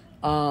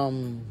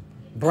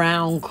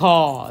brown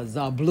cars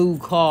or blue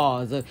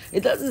cars.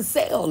 It doesn't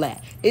say all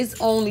that. It's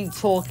only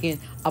talking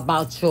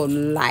about your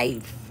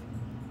life.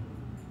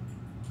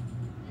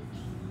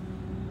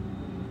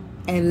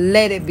 And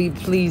let it be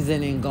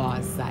pleasing in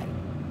God's sight.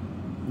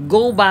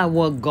 Go by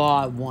what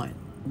God wants.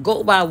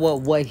 Go by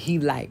what he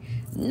like,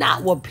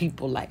 not what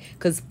people like.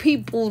 Because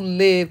people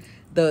live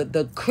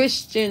the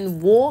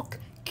Christian walk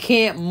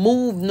can't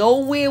move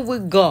nowhere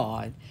with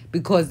God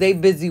because they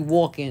busy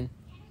walking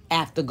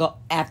after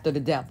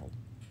the devil.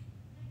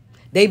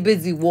 They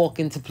busy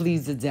walking to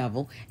please the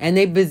devil and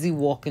they busy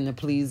walking to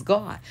please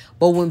God.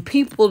 But when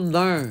people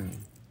learn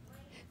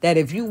that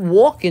if you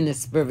walk in the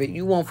spirit,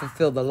 you won't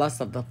fulfill the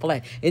lust of the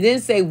flesh. It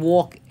didn't say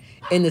walk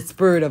in the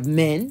spirit of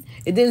men.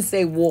 It didn't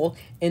say walk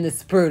in the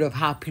spirit of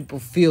how people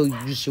feel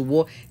you should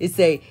walk. It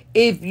say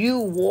if you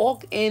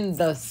walk in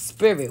the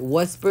spirit.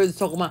 What spirit is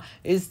talking about?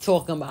 It's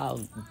talking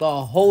about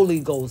the Holy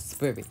Ghost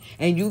spirit.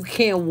 And you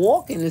can't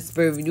walk in the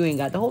spirit if you ain't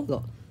got the Holy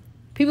Ghost.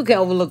 People can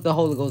overlook the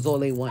Holy Ghost all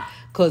they want.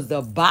 Because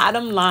the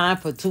bottom line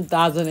for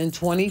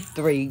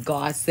 2023,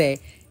 God said,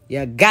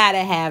 you got to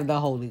have the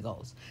Holy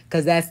Ghost.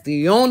 Because that's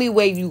the only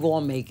way you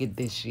going to make it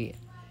this year.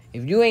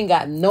 If you ain't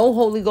got no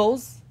Holy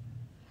Ghost,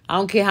 I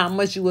don't care how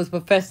much you was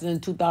professing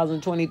in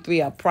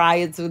 2023 or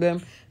prior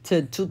to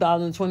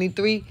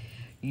 2023,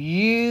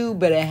 you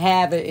better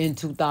have it in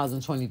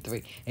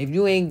 2023. If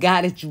you ain't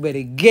got it, you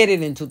better get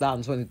it in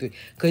 2023.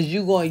 Because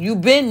you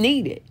been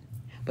needed,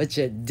 but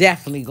you're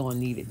definitely going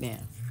to need it now.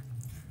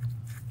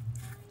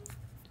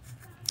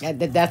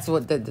 That's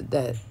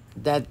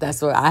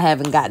what I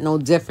haven't got no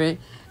different.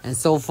 And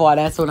so far,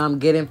 that's what I'm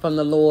getting from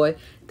the Lord,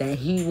 that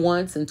he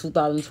wants in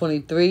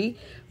 2023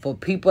 for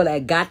people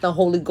that got the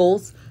Holy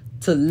Ghost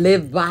to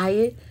live by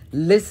it,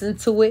 listen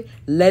to it,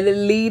 let it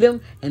lead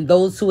them. And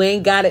those who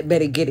ain't got it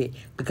better get it.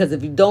 Because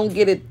if you don't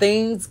get it,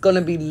 things going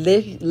to be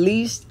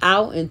leashed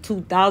out in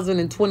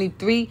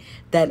 2023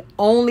 that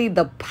only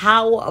the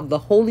power of the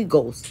Holy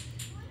Ghost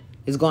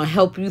is going to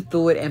help you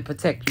through it and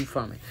protect you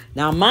from it.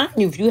 Now, mind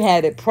you, if you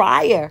had it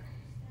prior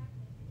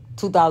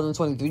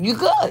 2023, you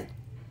good.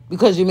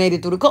 Because you made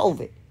it through the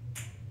COVID.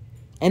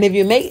 And if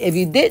you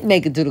did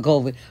make it through the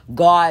COVID,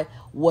 God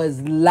was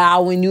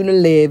allowing you to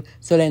live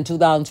so that in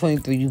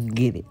 2023 you can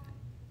get it.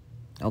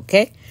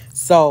 Okay?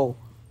 So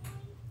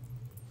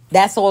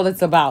that's all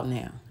it's about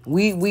now.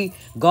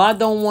 God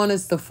don't want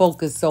us to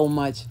focus so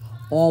much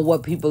on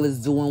what people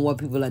is doing, what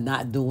people are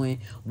not doing,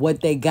 what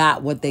they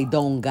got, what they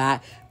don't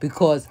got.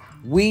 Because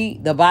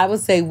the Bible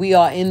say we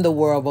are in the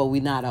world, but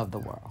we're not of the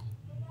world.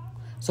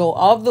 So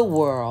of the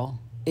world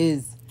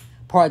is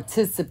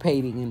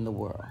participating in the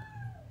world.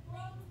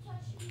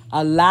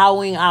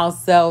 Allowing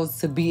ourselves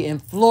to be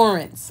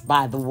influenced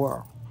by the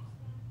world.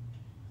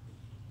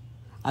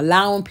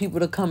 Allowing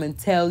people to come and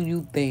tell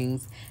you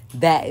things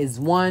that is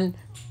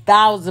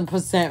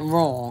 1,000%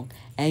 wrong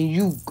and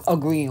you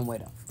agreeing with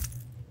them.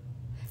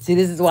 See,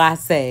 this is why I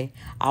say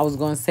I was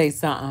going to say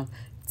something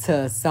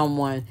to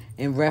someone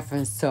in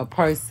reference to a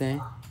person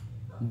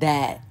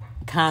that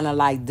kind of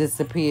like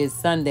disappeared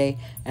Sunday.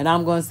 And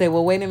I'm going to say,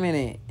 well, wait a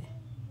minute.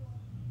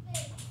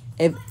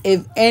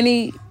 If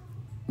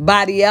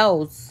anybody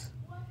else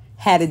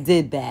had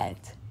did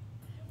that,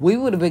 we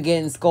would have been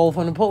getting scolded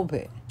from the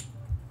pulpit.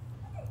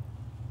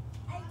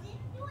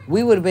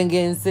 We would have been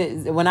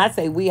getting, when I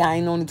say we, I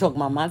ain't only talking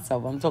about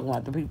myself. I'm talking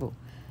about the people.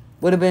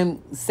 Would have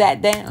been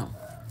sat down.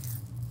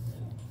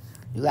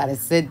 You got to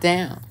sit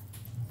down.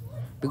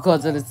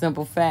 Because of the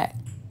simple fact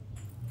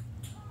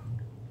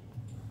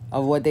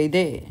of what they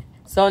did.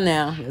 So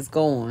now, let's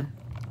go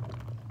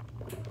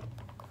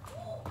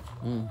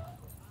on.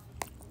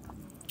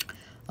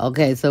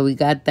 Okay, so we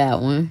got that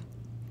one.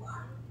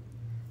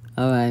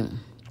 All right.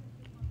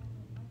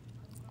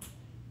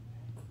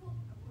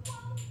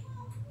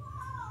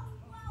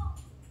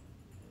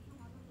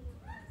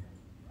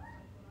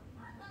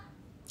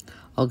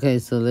 Okay,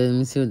 so let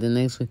me see what the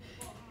next one.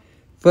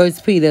 1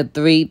 Peter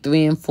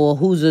 3:3-4.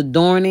 Whose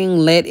adorning,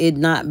 let it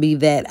not be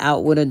that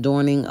outward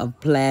adorning of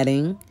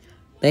plaiting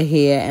the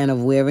hair and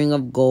of wearing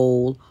of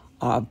gold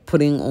or of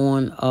putting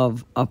on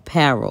of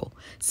apparel.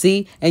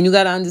 See, and you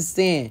got to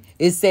understand,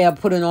 it say a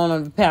putting on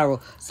of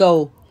apparel.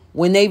 So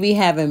when they be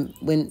having,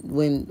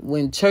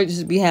 when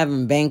churches be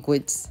having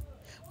banquets,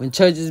 when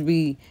churches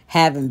be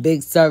having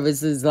big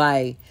services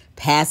like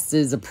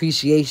pastor's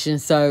appreciation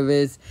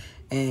service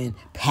and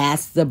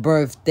pastor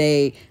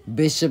birthday,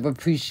 bishop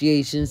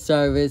appreciation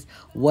service,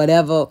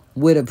 whatever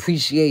with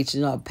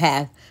appreciation or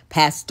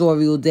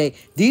pastoral day,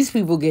 these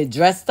people get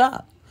dressed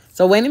up.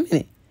 So wait a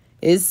minute.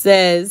 It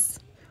says,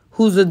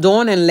 whose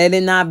adorning, let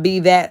it not be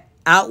that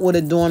outward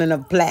adorning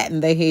of plaiting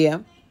the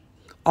hair,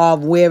 or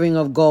of wearing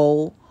of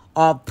gold,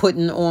 or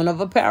putting on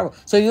of apparel.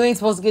 So you ain't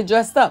supposed to get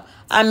dressed up.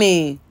 I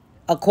mean,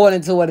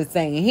 according to what it's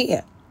saying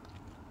here.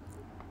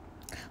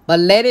 But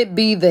let it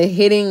be the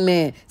hitting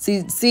man.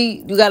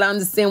 See, you got to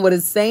understand what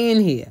it's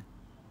saying here.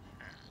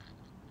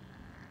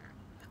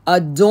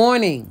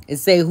 Adorning. It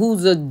say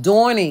who's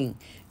adorning.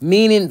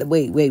 Meaning,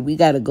 wait, we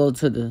got to go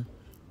to the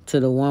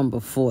one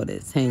before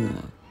this. Hang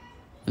on.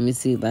 Let me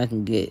see if I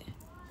can get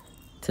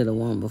to the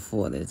one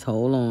before this.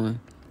 Hold on.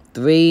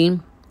 3.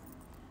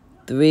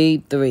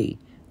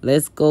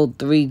 Let's go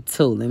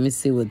 3:2. Let me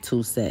see what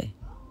 2 say.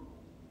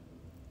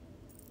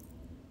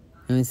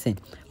 Let me see.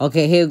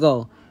 Okay, here we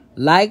go.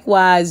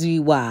 Likewise, ye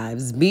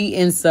wives, be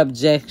in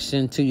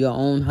subjection to your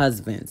own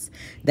husbands,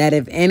 that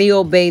if any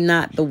obey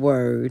not the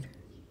word.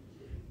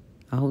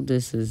 I hope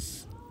this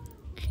is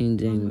King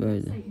James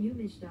Version.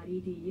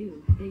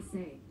 UMich.edu, they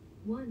say,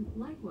 1.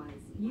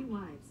 Likewise, ye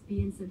wives,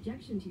 be in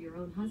subjection to your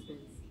own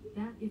husbands,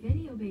 that if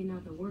any obey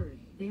not the word,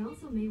 they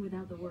also may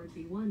without the word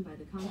be won by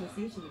the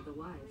conversation of the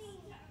wives.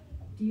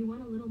 Do you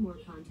want a little more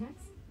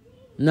context?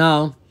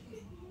 No.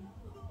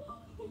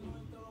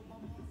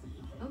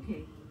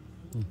 Okay.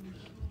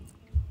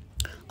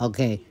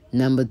 Okay,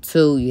 number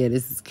 2, yeah,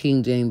 this is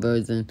King James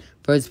Version.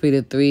 1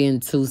 Peter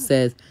 3:2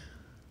 says,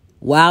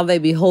 while they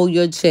behold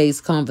your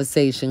chaste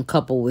conversation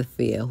coupled with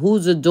fear,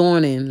 whose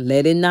adorning,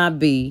 let it not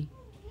be.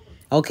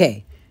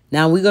 Okay,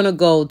 now we're going to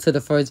go to the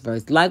first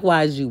verse.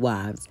 Likewise, you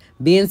wives,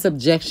 be in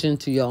subjection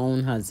to your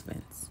own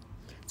husbands.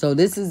 So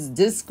this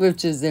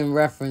scripture is in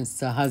reference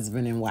to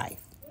husband and wife.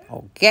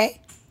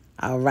 Okay?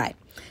 All right.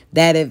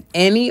 That if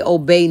any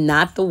obey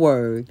not the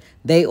word,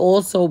 they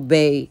also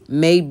may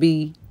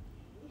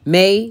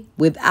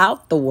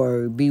without the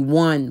word be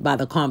won by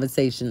the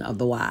conversation of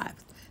the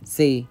wives.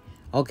 See,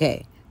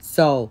 okay,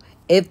 so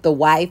if the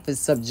wife is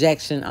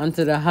subjection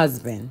unto the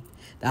husband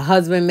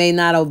may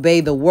not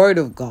obey the word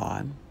of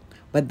God,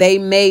 but they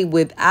may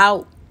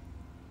without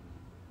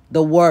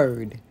the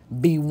word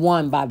be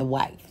won by the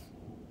wife.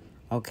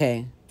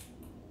 Okay.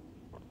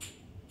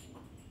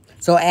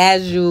 So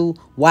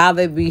while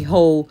they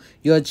behold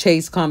your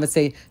chaste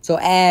conversation, so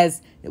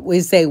as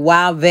we say,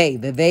 while the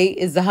they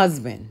is the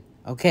husband.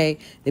 Okay,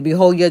 they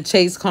behold your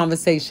chaste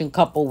conversation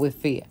coupled with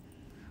fear.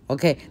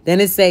 Okay, then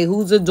it say,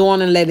 who's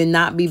adorning, let it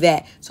not be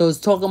that. So it's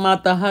talking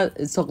about the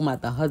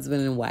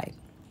husband and wife.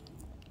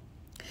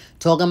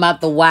 Talking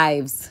about the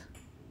wife's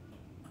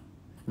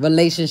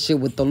relationship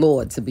with the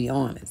Lord, to be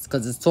honest,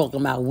 because it's talking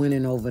about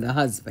winning over the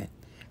husband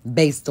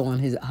based on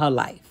her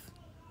life.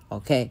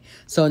 Okay,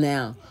 so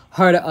now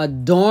her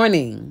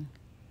adorning,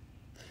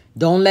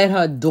 don't let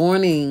her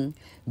adorning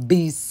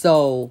be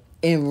so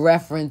in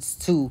reference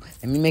to,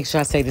 let me make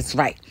sure I say this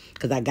right,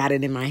 because I got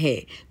it in my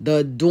head. The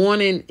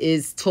adorning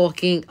is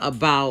talking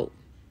about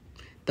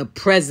the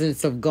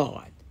presence of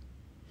God,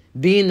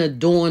 being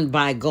adorned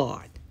by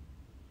God,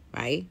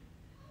 right?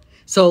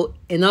 So,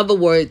 in other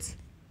words,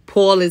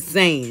 Paul is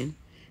saying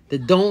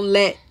that don't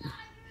let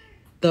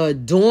the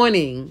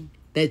adorning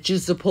that you're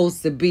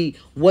supposed to be,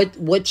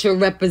 what you're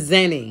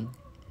representing,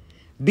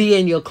 be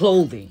in your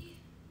clothing.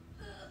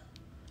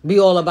 Be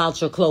all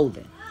about your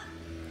clothing.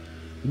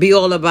 Be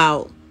all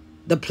about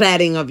the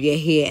plaiting of your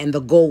hair and the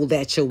gold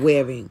that you're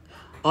wearing,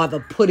 or the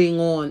putting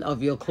on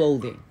of your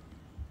clothing.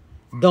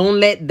 Don't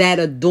let that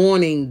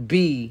adorning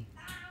be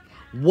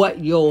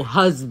what your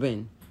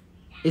husband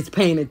is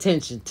paying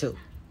attention to.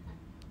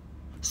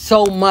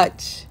 So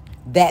much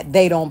that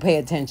they don't pay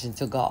attention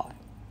to God.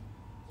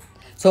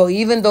 So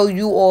even though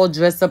you all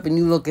dress up and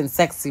you looking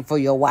sexy for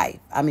your wife,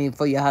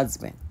 for your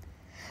husband,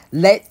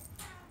 I'm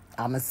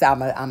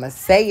gonna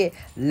say it,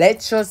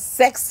 let your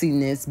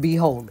sexiness be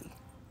holy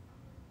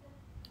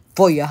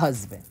for your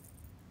husband.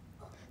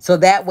 So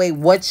that way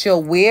what you're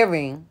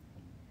wearing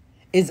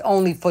is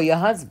only for your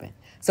husband.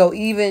 So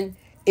even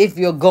if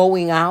you're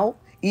going out,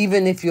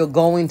 even if you're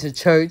going to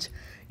church,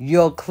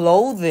 your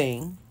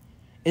clothing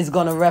is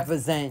going to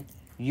represent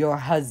your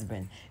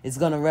husband. It's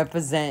going to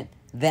represent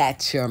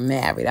that you're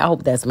married. I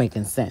hope that's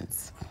making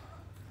sense.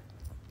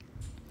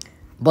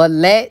 But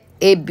let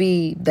it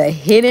be the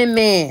hidden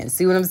man.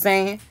 See what I'm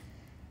saying?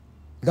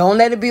 Don't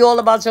let it be all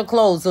about your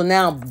clothes. So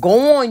now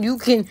go on. You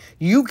can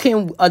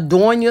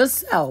adorn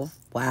yourself.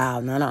 Wow.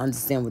 Now I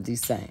understand what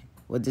he's saying.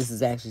 What this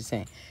is actually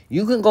saying.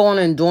 You can go on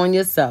and adorn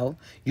yourself.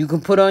 You can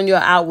put on your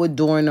outward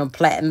adornment or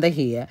plait the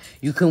hair.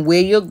 You can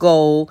wear your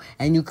gold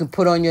and you can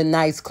put on your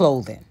nice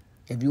clothing.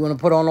 If you want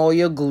to put on all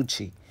your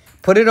Gucci,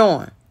 put it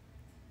on.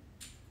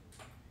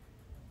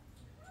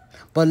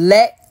 But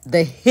let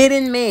the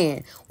hidden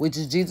man, which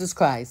is Jesus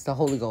Christ, the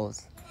Holy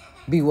Ghost,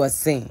 be what's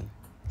seen.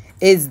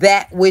 Is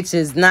that which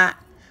is not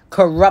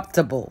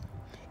corruptible,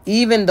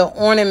 even the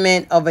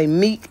ornament of a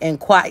meek and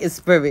quiet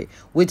spirit,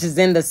 which is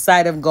in the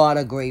sight of God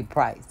a great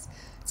price.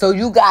 So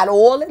you got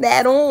all of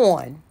that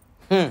on,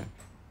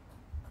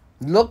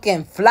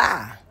 looking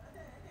fly,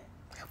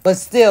 but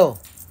still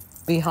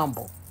be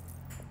humble.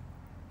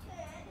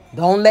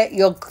 Don't let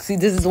see,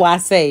 this is why I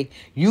say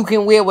you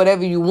can wear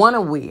whatever you want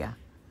to wear.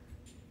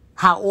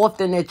 How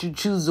often that you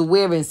choose to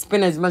wear and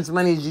spend as much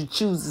money as you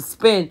choose to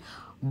spend,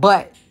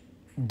 but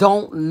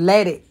don't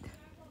let it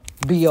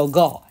be your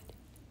God.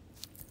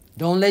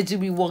 Don't let you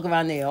be walking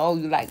around there. Oh,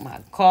 you like my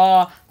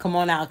car? Come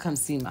on out, come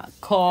see my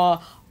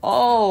car.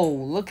 Oh,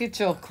 look at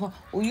your car.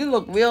 Oh, you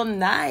look real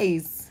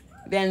nice.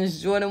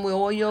 Evangelist Jordan with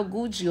all your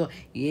Gucci on.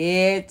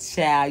 Yeah,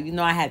 child. You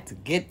know I had to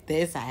get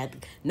this.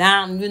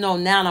 Now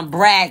I'm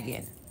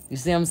bragging. You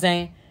see what I'm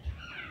saying?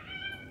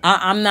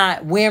 I'm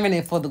not wearing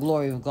it for the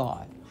glory of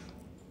God.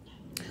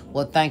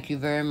 Well, thank you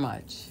very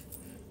much.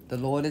 The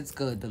Lord is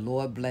good. The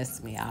Lord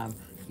blessed me.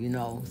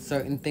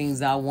 Certain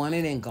things I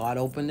wanted, and God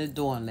opened the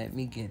door and let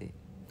me get it.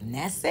 And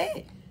that's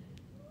it.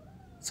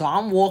 So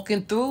I'm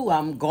walking through.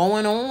 I'm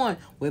going on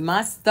with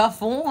my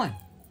stuff on.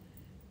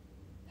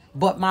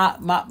 But my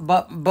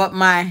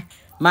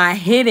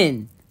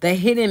the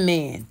hidden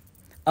man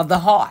of the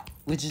heart,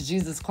 which is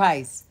Jesus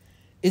Christ,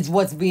 is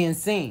what's being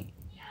seen.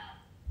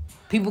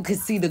 People can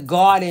see the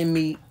God in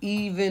me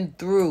even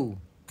through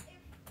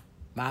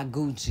my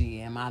Gucci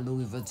and my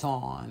Louis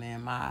Vuitton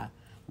and my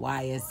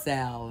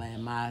YSL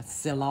and my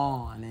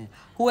Ceylon and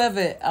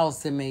whoever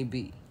else it may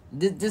be.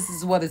 This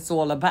is what it's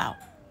all about.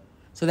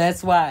 So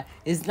that's why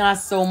it's not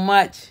so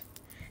much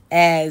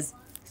as,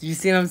 you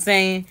see what I'm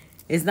saying?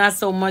 It's not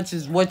so much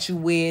as what you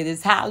wear,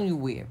 it's how you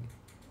wear it.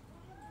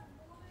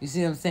 You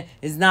see what I'm saying?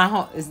 It's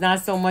not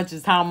so much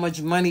as how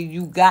much money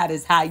you got,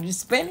 it's how you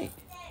spend it.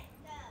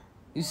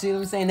 You see what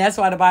I'm saying? That's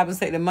why the Bible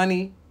say the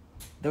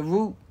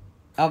root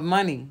of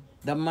money,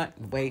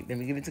 wait, let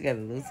me get it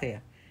together, loose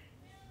here.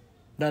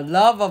 The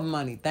love of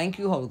money, thank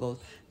you, Holy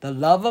Ghost. The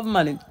love of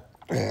money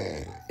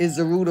is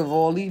the root of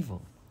all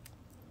evil.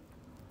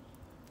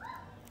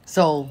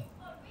 So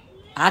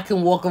I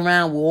can walk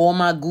around with all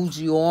my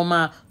Gucci, all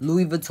my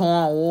Louis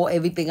Vuitton, all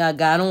everything I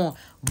got on,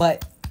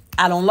 but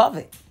I don't love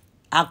it.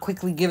 I'll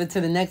quickly give it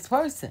to the next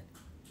person.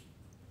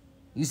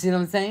 You see what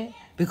I'm saying?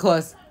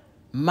 Because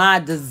my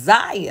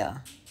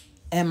desire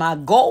and my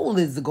goal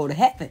is to go to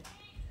heaven.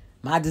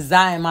 My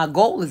desire and my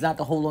goal is not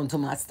to hold on to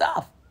my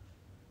stuff.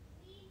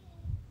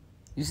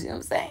 You see what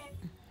I'm saying?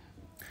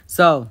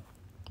 So,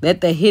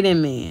 let the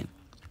hidden man.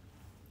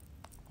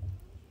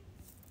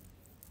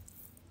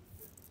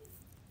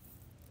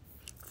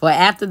 For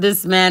after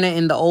this manner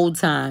in the old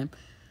time,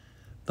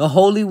 the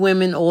holy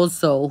women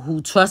also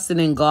who trusted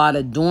in God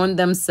adorned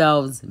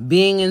themselves,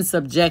 being in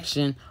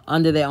subjection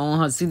under their own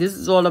husbands. See, this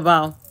is all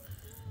about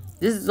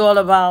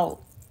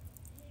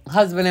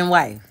husband and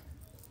wife.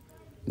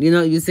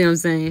 You see what I'm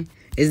saying?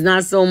 It's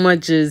not so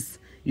much as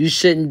you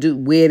shouldn't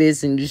wear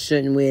this and you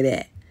shouldn't wear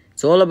that.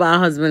 It's all about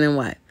husband and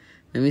wife.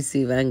 Let me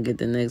see if I can get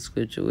the next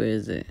scripture. Where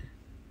is it?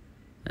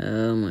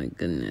 Oh, my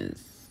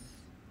goodness.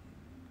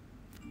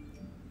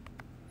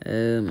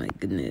 Oh, my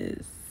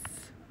goodness.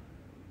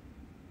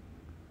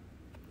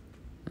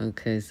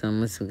 Okay, so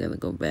I'm still going to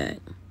go back.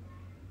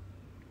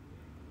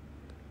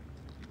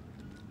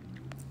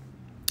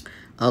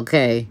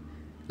 Okay.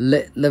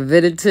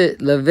 Leviticus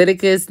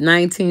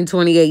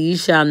 19:28. Ye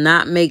shall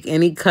not make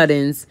any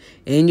cuttings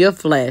in your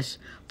flesh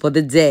for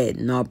the dead,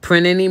 nor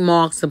print any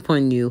marks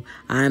upon you.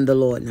 I am the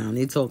Lord. Now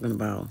they talking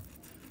about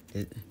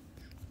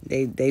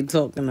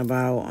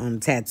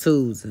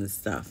tattoos and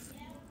stuff.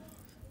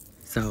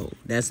 So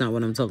that's not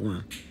what I'm talking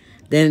about.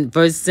 Then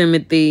 1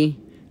 Timothy,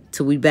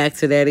 till we back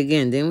to that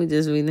again. Didn't we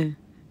just read it?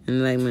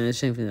 And like, man,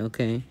 shameful.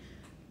 Okay.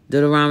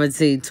 Deuteronomy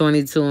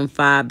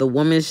 22:5. The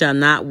woman shall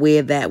not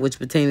wear that which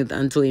pertaineth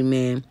unto a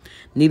man,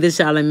 neither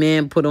shall a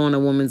man put on a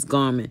woman's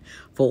garment.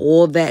 For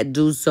all that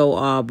do so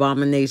are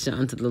abomination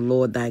unto the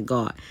Lord thy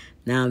God.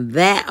 Now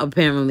that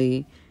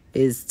apparently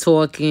is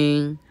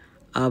talking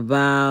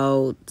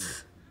about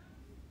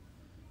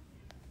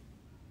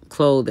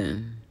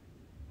clothing.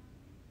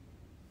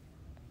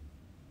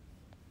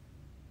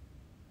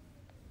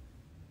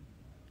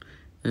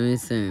 Let me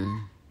see.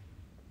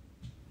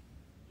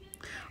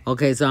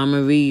 Okay, so I'm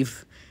going to read.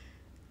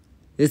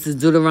 This is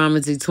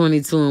Deuteronomy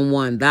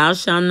 22:1. Thou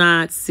shalt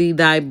not see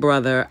thy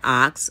brother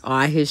ox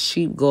or his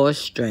sheep go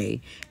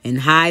astray,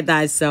 and hide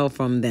thyself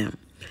from them.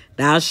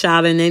 Thou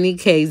shalt in any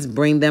case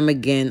bring them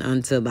again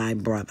unto thy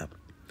brother.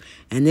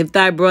 And if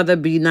thy brother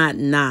be not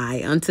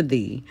nigh unto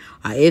thee,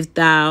 or if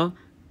thou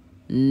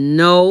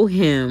know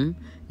him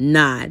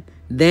not,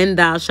 then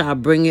thou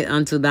shalt bring it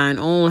unto thine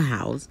own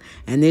house,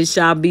 and it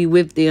shall be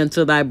with thee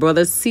until thy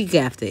brother seek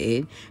after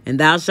it, and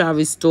thou shalt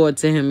restore it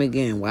to him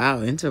again.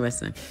 Wow,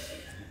 interesting.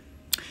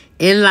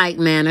 In like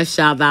manner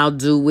shalt thou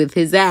do with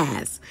his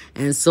ass,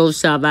 and so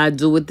shalt thou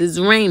do with his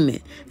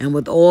raiment, and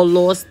with all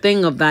lost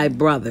thing of thy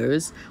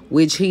brothers,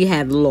 which he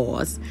hath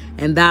lost,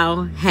 and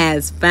thou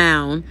hast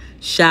found,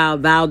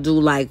 shalt thou do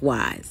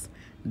likewise.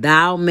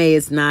 Thou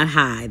mayest not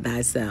hide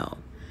thyself.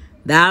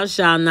 Thou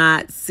shalt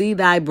not see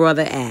thy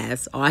brother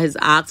ass or his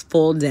ox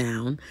fall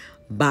down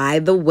by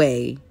the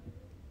way,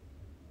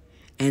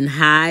 and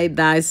hide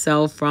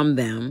thyself from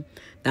them.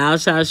 Thou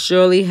shalt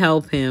surely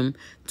help him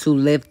to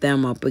lift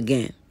them up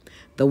again.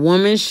 The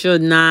woman shall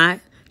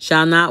not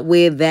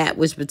wear that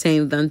which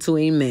pertaineth unto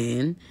a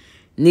man,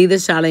 neither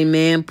shall a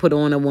man put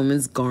on a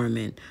woman's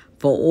garment.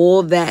 For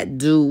all that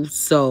do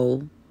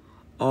so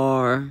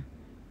are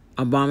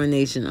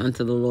abomination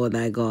unto the Lord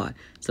thy God.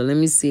 So let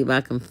me see if I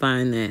can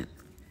find that.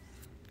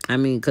 I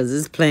mean, because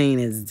it's plain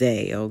as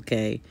day,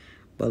 okay?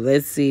 But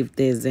let's see if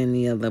there's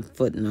any other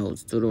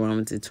footnotes.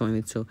 Deuteronomy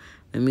 22.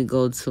 Let me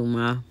go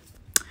to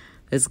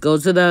let's go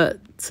to the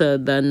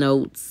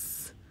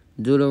notes.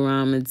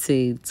 Deuteronomy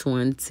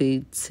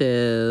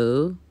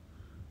 22,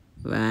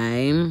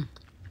 right?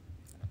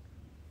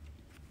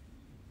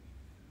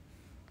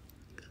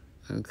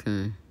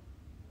 Okay.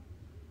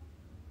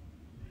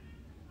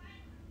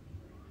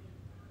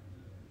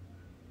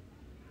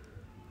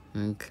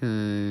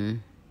 Okay.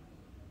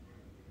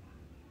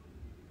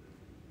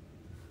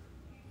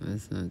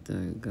 Let's not let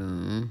that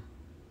go.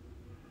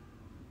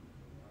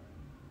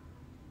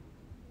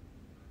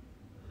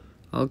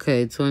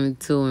 Okay,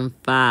 22 and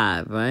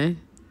 5, right?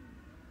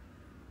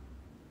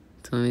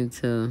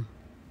 22.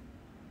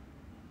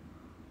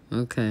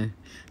 Okay.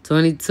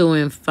 22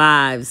 and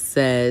 5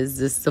 says,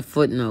 this is the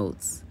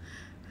footnotes.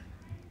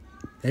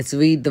 Let's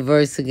read the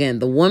verse again.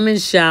 The woman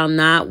shall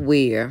not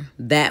wear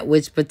that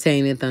which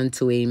pertaineth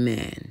unto a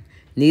man,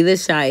 neither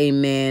shall a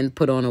man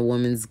put on a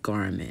woman's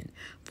garment.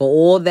 For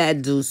all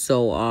that do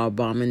so are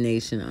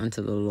abomination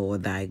unto the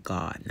Lord thy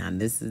God. Now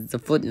this is the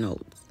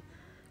footnotes.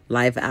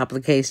 Life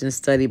Application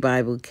Study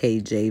Bible,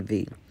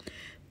 KJV.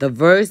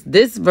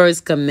 This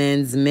verse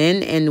commends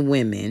men and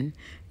women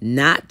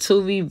not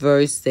to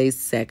reverse their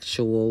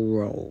sexual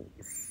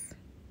roles.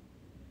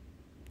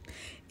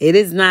 It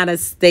is not a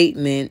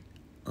statement.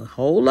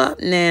 Hold up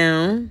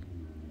now.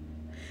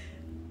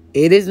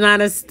 It is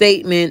not a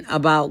statement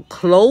about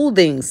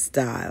clothing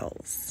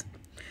styles.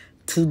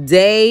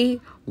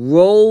 Today,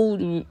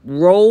 role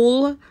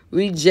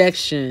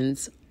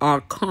rejections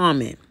are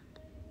common.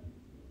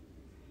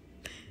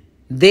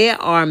 There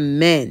are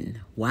men,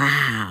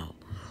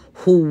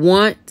 who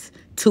want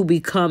to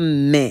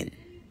become men.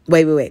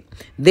 Wait.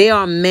 There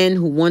are men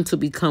who want to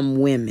become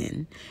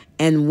women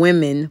and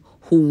women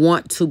who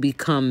want to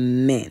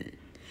become men.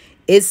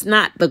 It's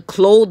not the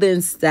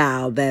clothing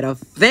style that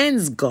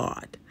offends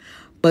God,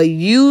 but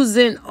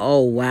using,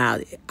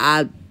 Lord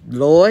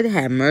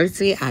have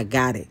mercy, I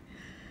got it.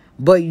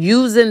 But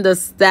using the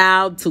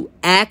style to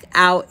act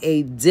out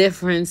a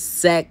different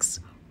sex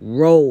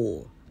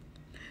role.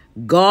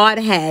 God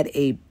had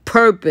a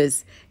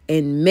purpose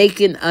in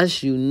making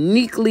us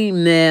uniquely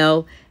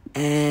male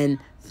and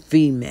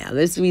female.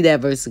 Let's read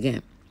that verse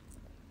again.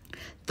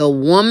 The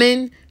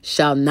woman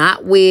shall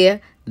not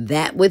wear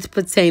that which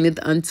pertaineth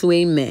unto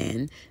a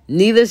man,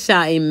 neither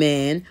shall a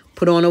man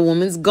put on a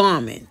woman's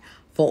garment.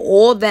 For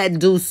all that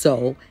do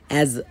so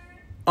as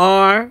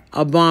are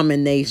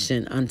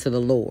abomination unto the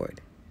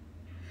Lord.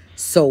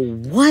 So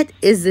what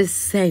is it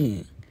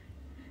saying?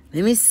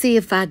 Let me see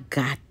if I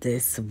got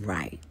this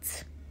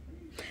right.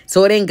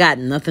 So it ain't got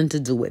nothing to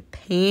do with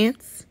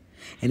pants,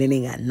 and it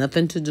ain't got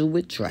nothing to do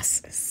with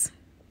dresses.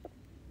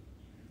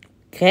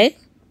 Okay?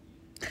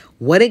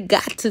 What it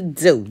got to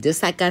do,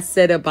 just like I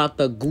said about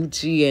the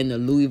Gucci and the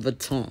Louis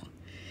Vuitton,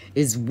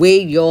 is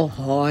where your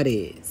heart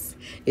is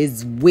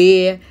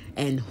where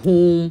and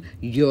whom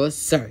you're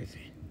serving.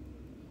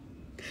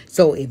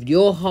 So if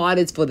your heart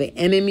is for the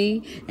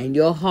enemy and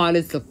your heart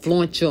is to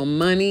flaunt your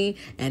money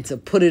and to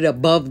put it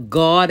above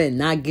God and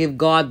not give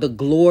God the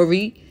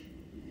glory,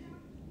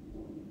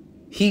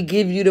 He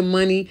give you the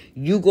money,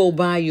 you go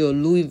buy your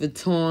Louis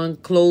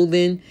Vuitton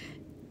clothing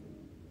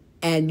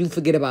and you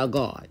forget about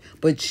God.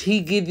 But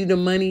He give you the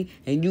money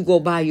and you go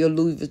buy your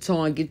Louis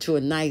Vuitton, get you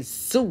a nice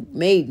suit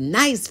made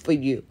nice for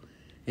you,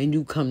 and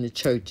you come to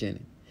church in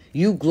it.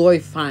 You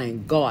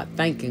glorifying God,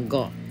 thanking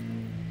God.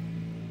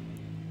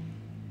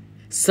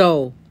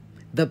 So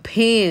the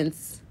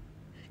pants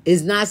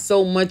is not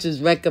so much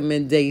as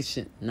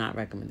representation of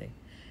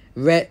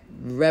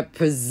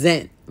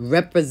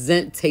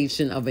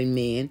a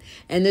man,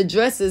 and the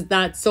dress is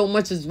not so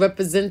much as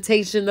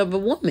representation of a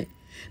woman,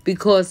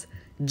 because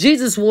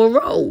Jesus wore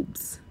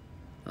robes.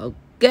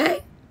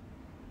 Okay?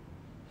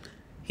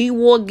 He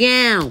wore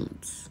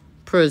gowns,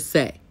 per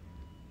se.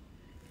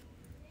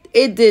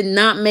 It did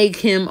not make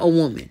him a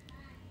woman.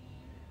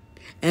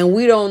 And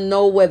we don't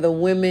know whether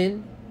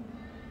women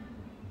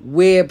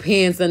wear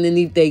pants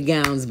underneath their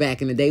gowns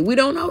back in the day. We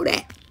don't know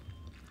that.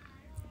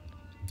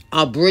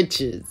 Our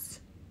breeches,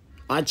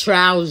 our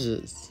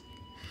trousers.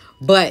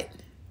 But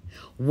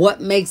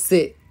what makes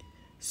it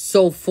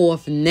so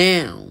forth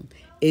now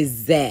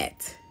is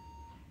that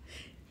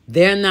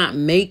they're not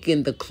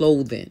making the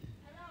clothing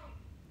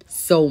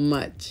so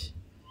much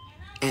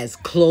as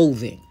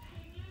clothing.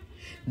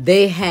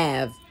 They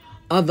have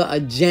other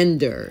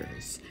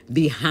agendas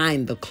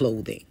behind the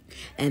clothing.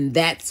 And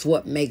that's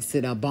what makes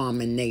it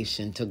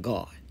abomination to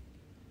God.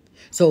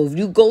 So if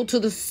you go to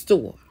the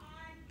store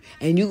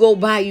and you go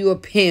buy you a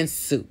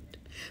pantsuit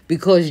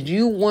because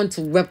you want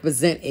to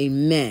represent a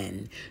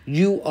man,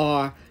 you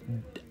are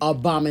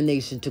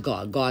abomination to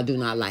God. God do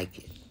not like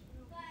it.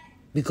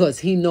 Because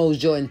he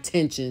knows your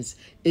intentions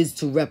is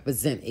to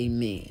represent a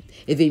man.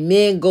 If a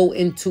man go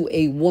into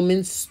a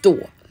woman's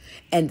store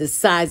and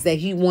decides that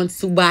he wants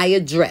to buy a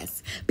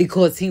dress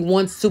because he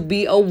wants to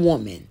be a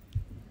woman,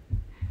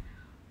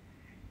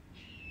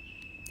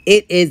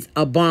 it is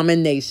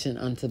abomination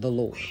unto the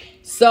Lord.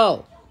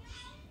 So,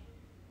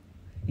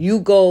 you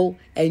go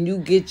and you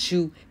get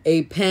you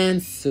a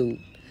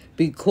pantsuit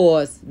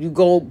because you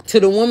go to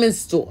the women's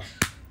store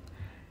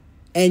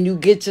and you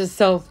get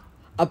yourself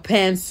a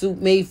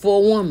pantsuit made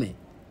for a woman.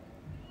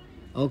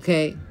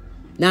 Okay?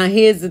 Now,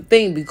 here's the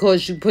thing.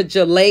 Because you put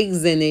your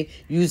legs in it,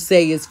 you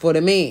say it's for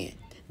the man.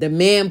 The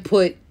man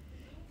put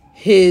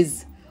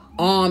his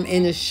arm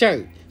in a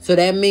shirt. So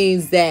that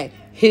means that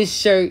his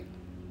shirt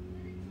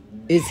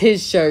is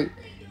his shirt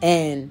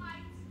and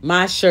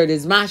my shirt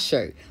is my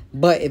shirt.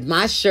 But if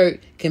my shirt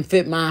can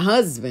fit my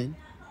husband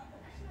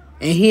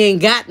and he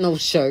ain't got no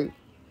shirt,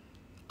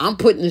 I'm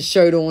putting a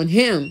shirt on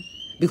him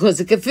because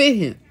it can fit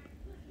him.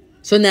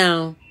 So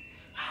now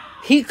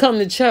he come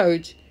to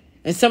church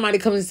and somebody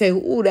comes and say,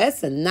 ooh,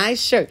 that's a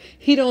nice shirt.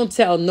 He don't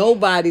tell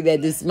nobody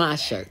that this is my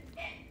shirt.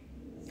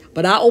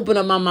 But I open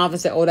up my mouth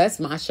and say, oh, that's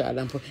my shirt.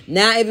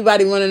 Now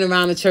everybody running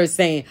around the church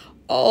saying,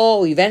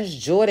 oh,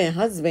 Evangelist Jordan's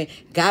husband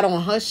got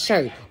on her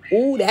shirt.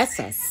 Ooh, that's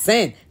a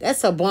sin.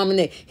 That's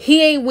abomination.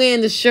 He ain't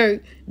wearing the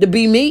shirt to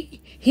be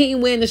me. He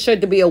ain't wearing the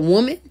shirt to be a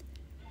woman.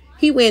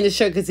 He wearing the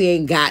shirt because he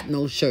ain't got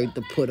no shirt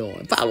to put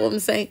on. Follow what I'm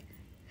saying?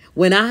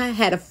 When I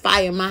had a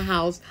fire in my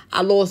house,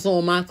 I lost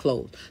all my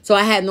clothes. So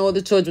I had no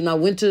other choice. When I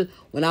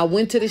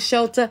went to the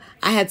shelter,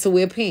 I had to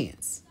wear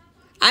pants.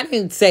 I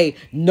didn't say,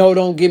 no,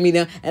 don't give me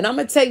them. And I'm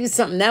going to tell you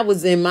something that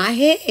was in my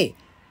head.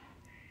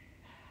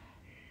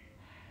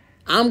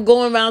 I'm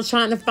going around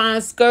trying to find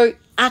a skirt.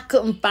 I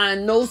couldn't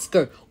find no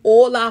skirt.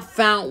 All I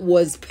found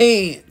was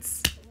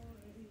pants.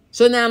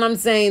 So now I'm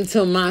saying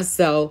to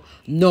myself,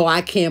 no,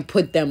 I can't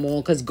put them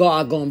on because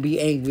God going to be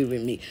angry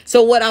with me.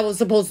 So what I was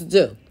supposed to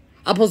do?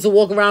 I'm supposed to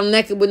walk around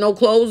naked with no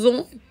clothes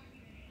on?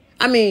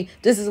 I mean,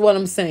 this is what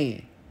I'm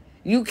saying.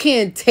 You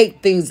can't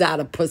take things out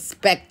of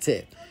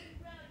perspective.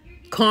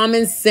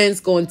 Common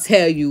sense going to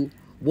tell you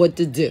what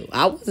to do.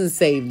 I wasn't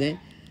saved then.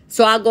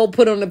 So I go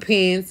put on the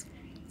pants.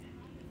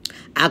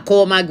 I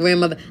called my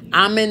grandmother.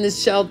 I'm in the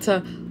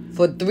shelter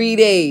for 3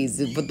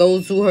 days. For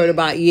those who heard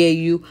about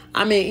EAU,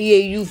 I'm in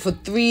EAU for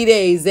 3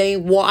 days. They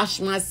ain't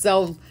washed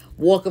myself,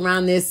 walk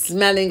around there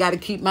smelling. Got to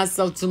keep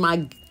myself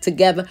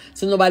together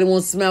so nobody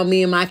won't smell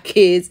me and my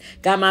kids.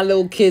 Got my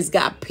little kids,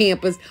 got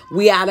Pampers.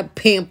 We out of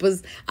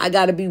Pampers. I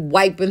got to be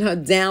wiping her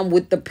down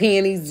with the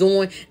panties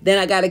on. Then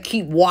I got to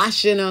keep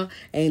washing her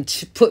and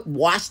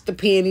wash the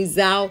panties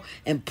out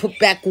and put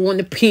back on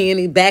the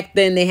panties. Back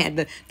then they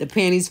had the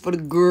panties for the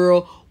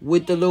girl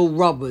with the little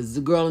rubbers,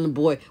 the girl and the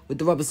boy with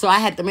the rubbers. So I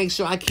had to make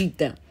sure I keep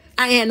them.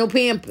 I ain't had no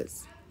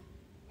Pampers.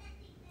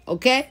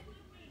 Okay?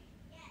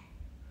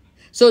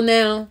 So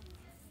now,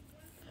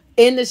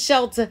 in the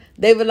shelter,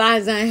 they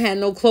realized I ain't had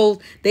no clothes.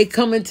 They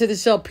come into the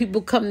shelter.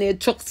 People come there.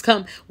 Trucks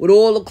come with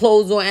all the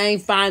clothes on. I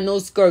ain't find no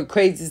skirt.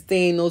 Craziest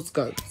thing, no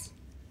skirts.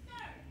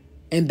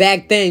 And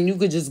back then, you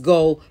could just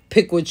go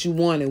pick what you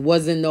wanted.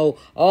 Wasn't no,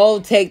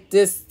 oh, take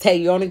this.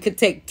 You only could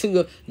take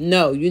two.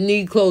 No, you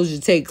need clothes, you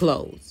take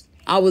clothes.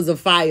 I was a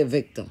fire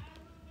victim.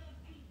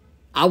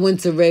 I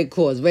went to Red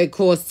Cross. Red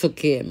Cross took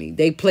care of me.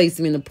 They placed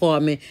me in an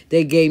apartment.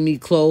 They gave me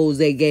clothes.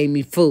 They gave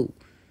me food.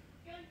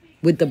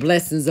 With the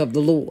blessings of the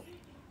Lord.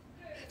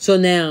 So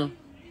now,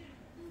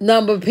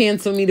 number of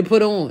pants for me to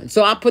put on.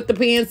 So I put the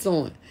pants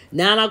on.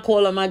 Now I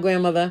call up my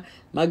grandmother.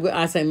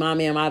 I say,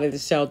 Mommy, I'm out of the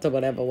shelter,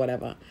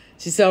 whatever.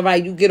 She said, all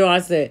right, you get on. I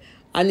said,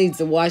 I need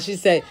to wash. She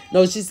said,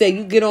 no,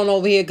 you get on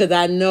over here because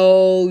I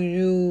know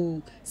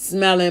you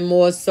smelling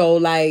more so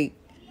like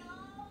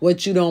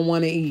what you don't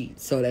want to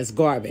eat. So that's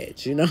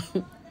garbage, you know.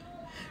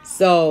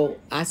 So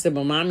I said,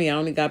 but Mommy, I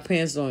only got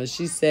pants on.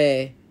 She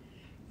said,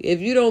 if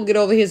you don't get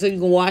over here so you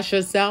can wash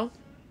yourself.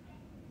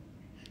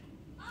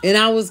 And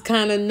I was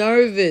kind of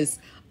nervous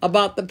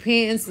about the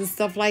pants and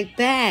stuff like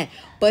that.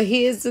 But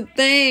here's the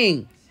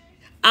thing.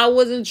 I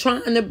wasn't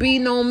trying to be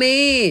no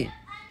man.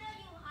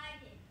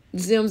 You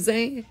see what I'm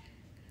saying?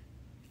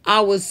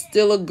 I was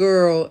still a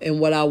girl in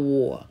what I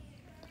wore.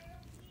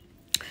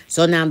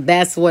 So now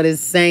that's what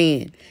it's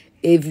saying.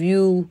 if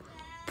you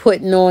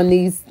putting on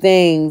these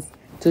things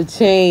to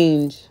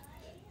change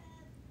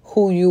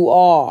who you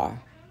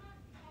are.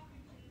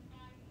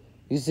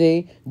 You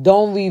see?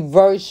 Don't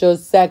reverse your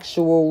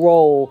sexual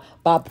role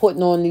by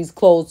putting on these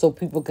clothes so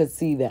people could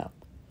see them.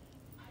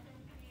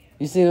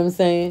 You see what I'm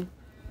saying?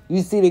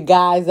 You see the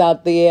guys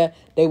out there,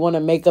 they want to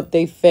make up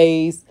their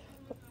face.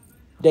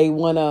 They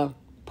want to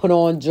put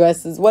on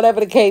dresses, whatever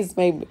the case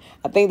may be.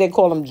 I think they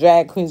call them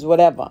drag queens,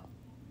 whatever.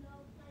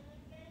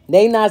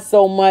 They not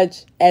so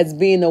much as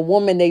being a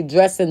woman, they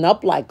dressing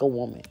up like a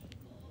woman.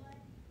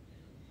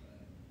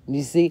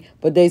 You see?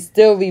 But they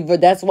still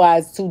revert. That's why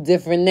it's two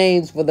different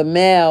names for the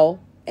male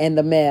and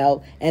the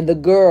girl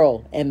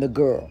and the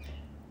girl.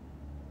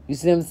 You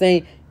see what I'm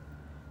saying?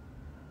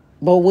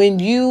 But when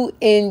you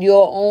in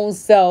your own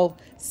self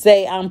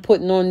say, I'm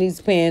putting on these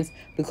pants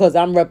because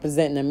I'm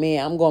representing a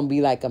man, I'm going to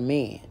be like a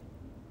man.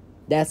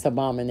 That's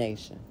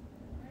abomination.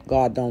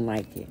 God don't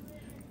like it.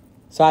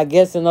 So I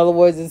guess in other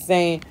words it's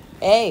saying,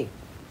 hey,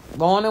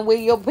 go on and wear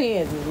your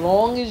pants. As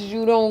long as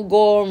you don't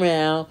go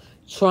around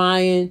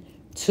trying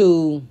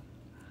to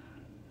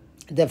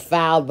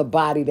defile the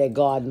body that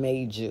God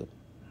made you.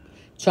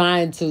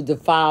 Trying to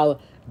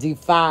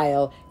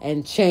defile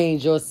and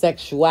change your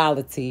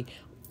sexuality.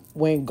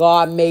 When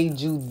God made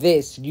you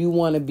this, you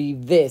want to be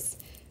this.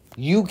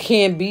 You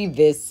can't be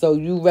this, so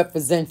you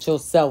represent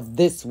yourself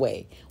this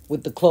way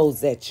with the clothes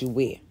that you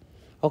wear.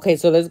 Okay,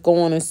 so let's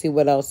go on and see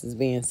what else is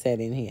being said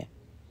in here.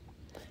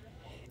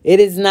 It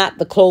is not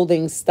the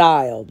clothing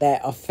style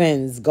that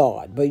offends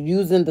God, but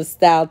using the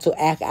style to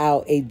act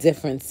out a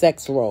different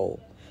sex role.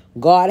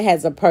 God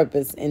has a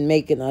purpose in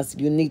making us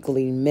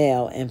uniquely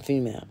male and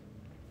female.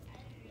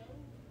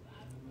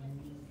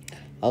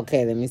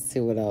 Okay, let me see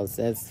what else.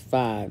 That's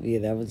 5. Yeah,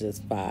 that was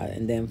just 5.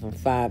 And then from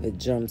 5, it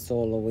jumps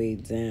all the way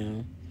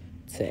down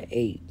to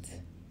 8.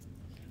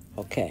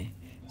 Okay,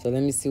 so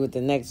let me see what the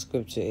next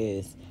scripture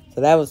is. So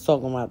that was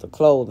talking about the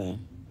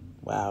clothing.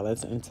 Wow,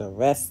 that's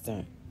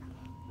interesting.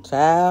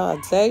 Child,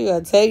 I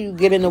tell you,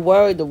 get in the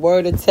word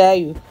will tell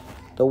you.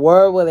 The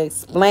word will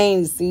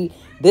explain. See,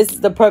 this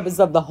is the purpose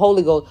of the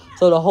Holy Ghost.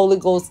 So the Holy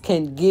Ghost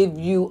can give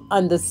you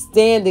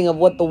understanding of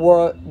what the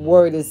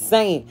word is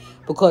saying.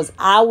 Because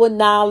our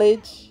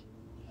knowledge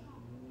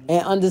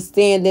and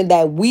understanding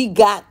that we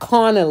got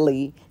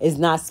carnally is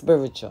not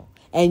spiritual.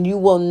 And you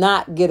will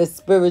not get a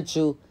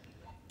spiritual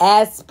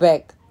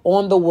aspect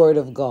on the word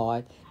of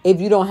God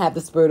if you don't have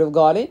the Spirit of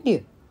God in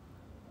you.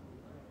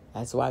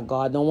 That's why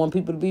God don't want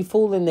people to be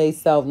fooling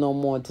themselves no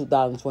more in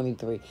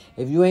 2023.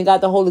 If you ain't got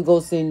the Holy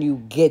Ghost in you,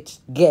 get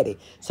it.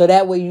 So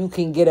that way you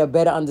can get a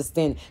better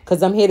understanding.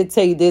 Because I'm here to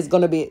tell you there's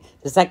going to be,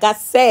 just like I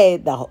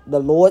said, the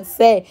Lord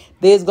said,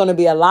 there's going to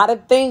be a lot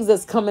of things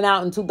that's coming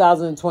out in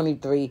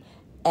 2023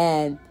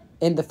 and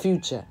in the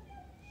future.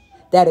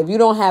 That if you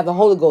don't have the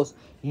Holy Ghost,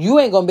 you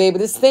ain't going to be able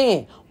to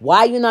stand.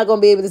 Why you not going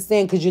to be able to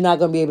stand? Because you're not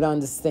going to be able to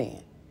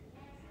understand.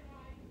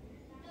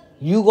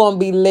 You're going to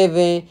be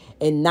living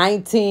in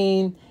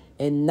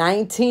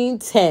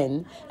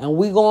 1910, and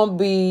we're going to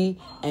be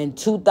in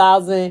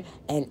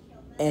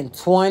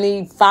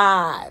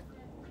 2025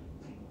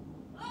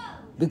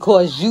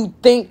 because you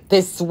think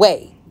this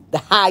way,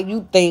 how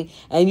you think,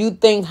 and you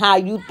think how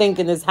you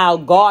thinking is how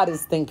God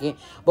is thinking.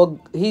 But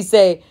he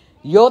said,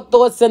 your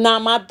thoughts are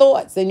not my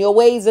thoughts, and your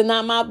ways are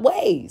not my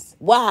ways.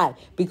 Why?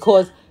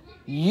 Because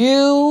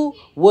you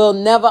will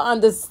never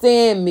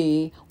understand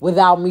me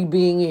without me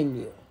being in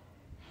you.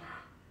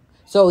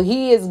 So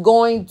he is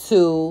going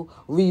to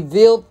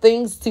reveal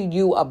things to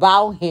you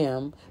about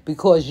him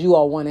because you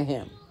are one of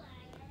him.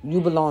 You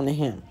belong to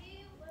him.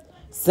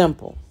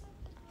 Simple.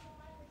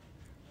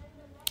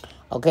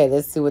 Okay,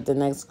 let's see what the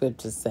next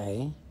scriptures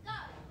say.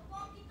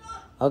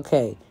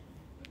 Okay.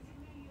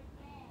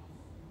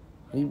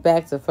 We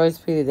back to 1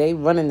 Peter. They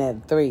running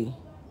at 3.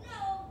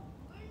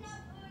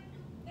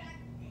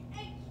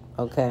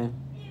 Okay.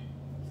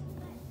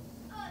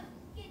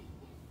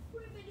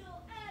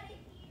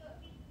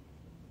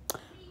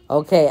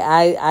 Okay,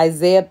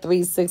 Isaiah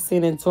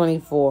 3:16 and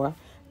 24.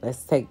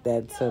 Let's take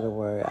that to the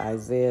word.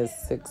 Isaiah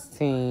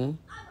 16.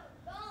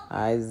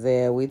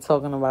 We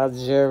talking about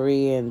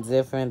jury and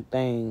different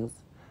things.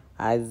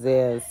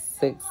 Isaiah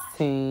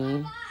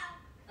 16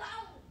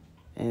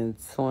 and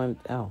 20.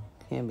 Oh,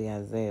 can't be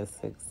Isaiah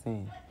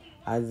 16.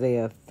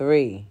 Isaiah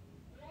 3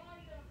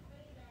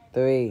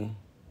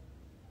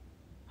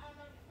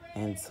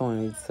 and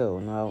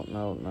 22.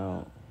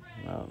 No.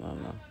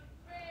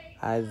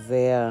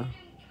 Isaiah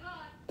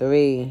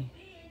 3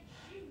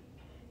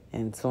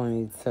 and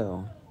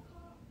 22.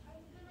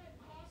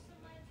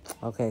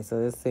 Okay, so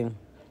let's see.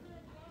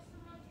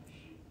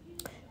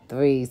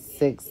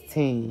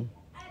 3:16.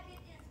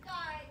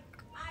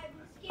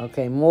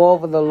 Okay,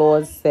 moreover the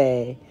Lord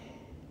said,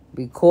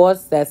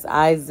 because that's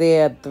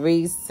Isaiah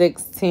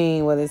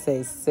 3:16, what it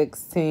say,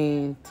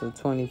 16 to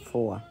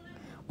 24.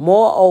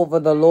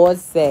 Moreover the Lord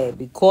said,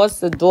 because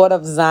the daughter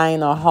of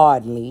Zion are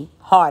hardy,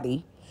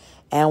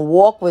 and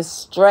walk with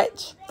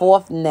stretched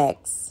forth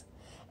necks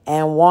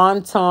and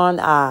wanton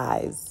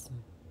eyes.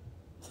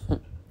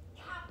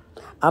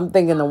 I'm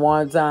thinking the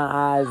wonton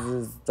eyes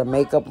is the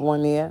makeup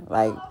on there,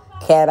 like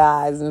cat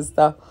eyes and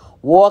stuff.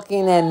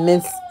 Walking and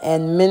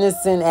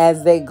menacing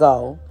as they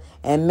go,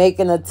 and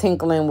making a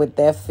tinkling with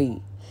their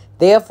feet.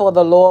 Therefore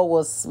the Lord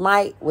will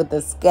smite with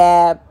the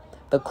scab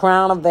the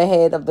crown of the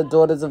head of the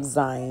daughters of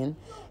Zion,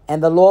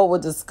 and the Lord will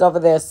discover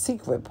their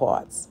secret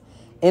parts.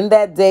 In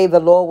that day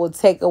the Lord will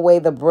take away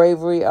the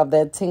bravery of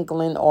their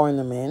tinkling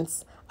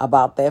ornaments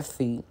about their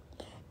feet,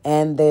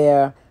 and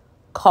their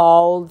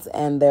cauls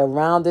and their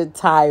rounded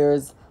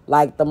tires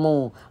like the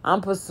moon.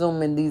 I'm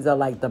presuming these are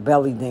like the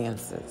belly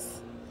dancers.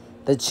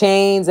 The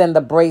chains and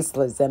the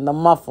bracelets and the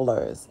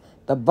mufflers,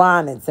 the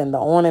bonnets and the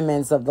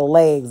ornaments of the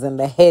legs and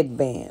the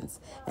headbands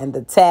and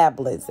the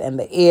tablets and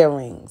the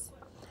earrings,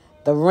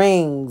 the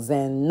rings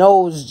and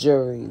nose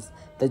jewelries,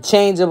 the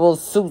changeable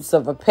suits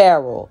of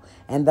apparel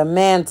and the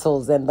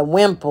mantles and the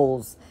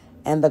wimples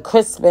and the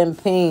crisping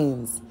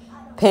pins,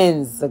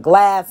 the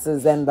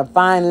glasses and the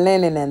fine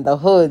linen and the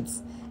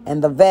hoods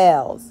and the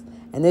veils.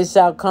 And it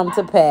shall come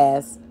to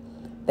pass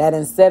that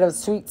instead of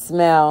sweet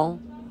smell,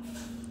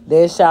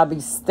 there shall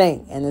be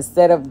stink, and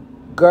instead of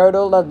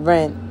girdle of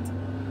rent,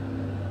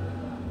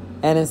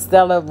 and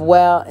instead of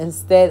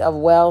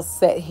well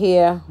set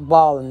hair,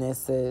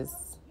 baldness, and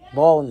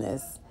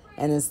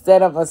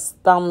instead of a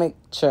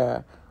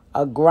stomachture,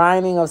 a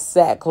grinding of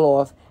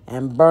sackcloth,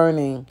 and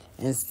burning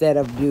instead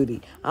of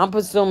beauty. I'm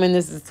presuming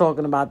this is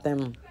talking about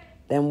them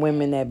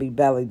women that be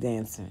belly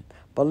dancing.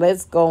 But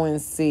let's go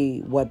and see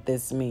what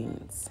this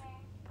means.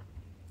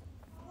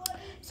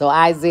 So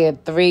Isaiah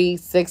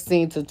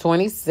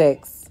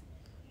 3:16-26.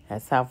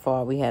 That's how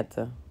far we had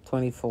to,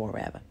 24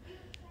 rather.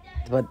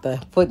 But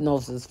the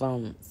footnotes is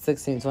from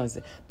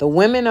 16:26. The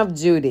women of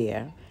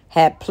Judea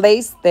had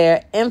placed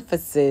their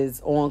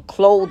emphasis on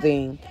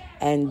clothing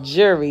and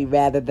jewelry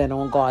rather than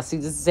on God. See,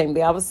 this is the same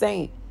thing I was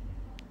saying.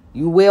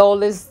 You wear all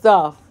this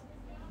stuff.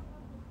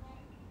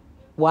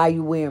 Why are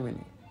you wearing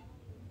it?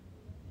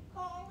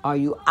 Are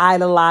you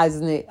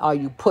idolizing it? Are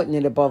you putting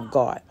it above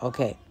God?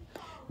 Okay.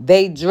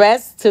 They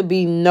dress to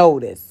be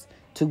noticed,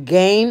 to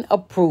gain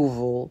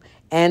approval,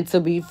 and to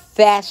be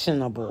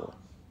fashionable.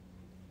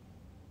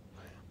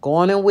 Go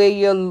on and wear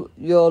your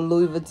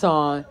Louis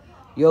Vuitton,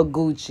 your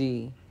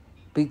Gucci,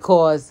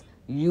 because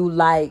you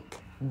like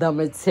the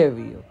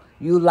material.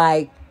 You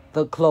like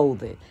the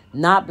clothing.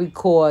 Not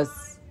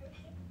because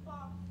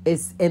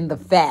it's in the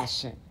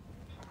fashion.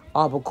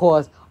 Or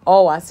because,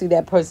 oh, I see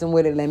that person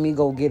with it, let me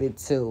go get it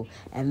too.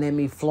 And let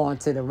me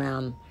flaunt it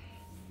around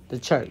the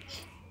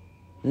church.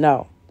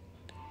 No.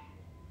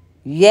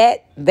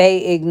 Yet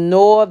they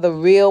ignore the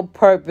real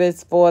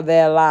purpose for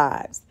their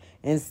lives.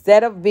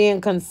 Instead of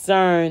being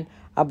concerned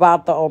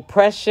about the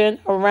oppression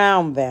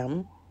around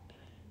them,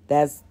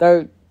 that's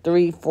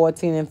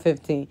 3:14 and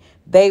 15,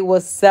 they were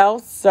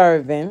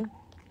self-serving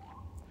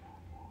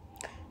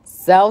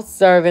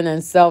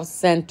and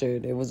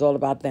self-centered. It was all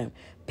about them.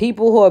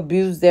 People who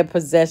abuse their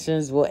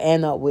possessions will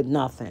end up with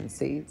nothing.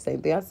 See,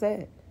 same thing I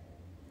said.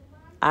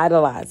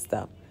 Idolize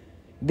stuff.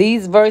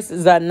 These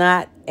verses are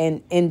not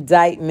an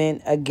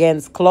indictment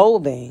against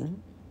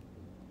clothing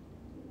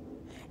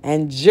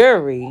and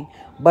jewelry,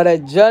 but a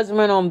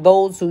judgment on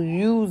those who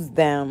use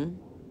them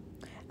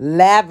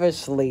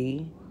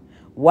lavishly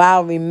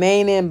while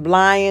remaining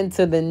blind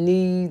to the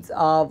needs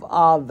of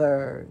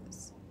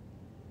others.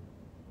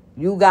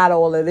 You got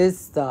all of this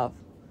stuff,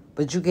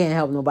 but you can't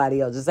help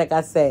nobody else. Just like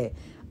I said,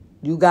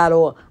 I got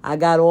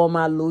all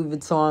my Louis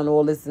Vuitton,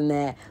 all this and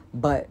that,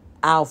 but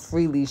I'll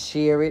freely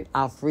share it.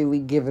 I'll freely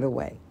give it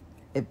away.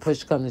 If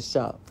push comes to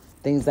shove.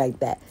 Things like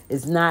that.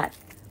 It's not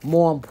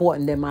more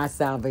important than my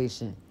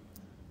salvation.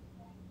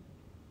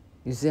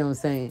 You see what I'm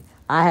saying?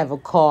 I have a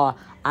car.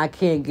 I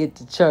can't get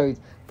to church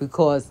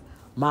because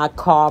my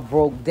car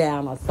broke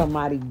down or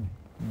somebody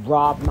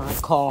robbed my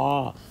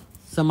car.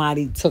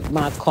 Somebody took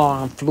my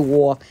car and flew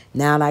off.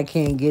 Now I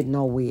can't get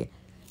nowhere.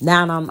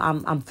 Now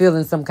I'm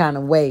feeling some kind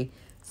of way.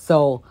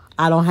 So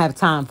I don't have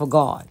time for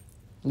God.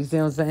 You see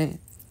what I'm saying?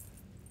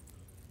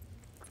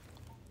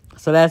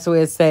 So that's what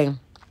it's saying.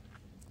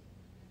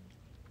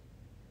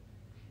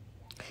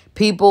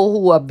 People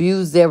who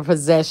abuse their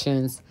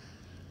possessions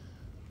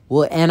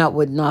will end up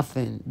with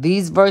nothing.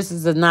 These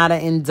verses are not an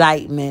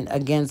indictment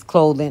against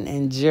clothing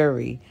and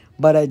jewelry,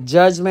 but a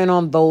judgment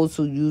on those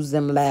who use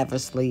them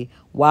lavishly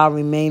while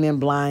remaining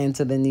blind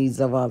to the needs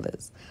of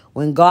others.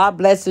 When God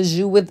blesses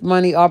you with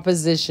money or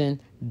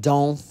position,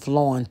 don't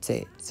flaunt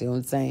it. See what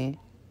I'm saying?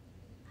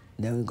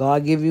 Then when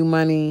God give you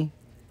money,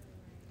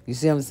 you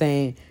see what I'm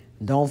saying?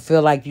 Don't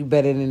feel like you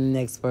better than the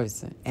next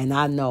person. And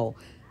I know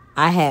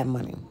I had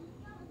money,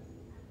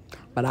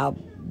 but I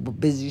was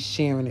busy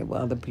sharing it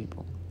with other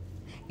people.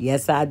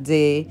 Yes, I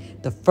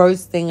did. The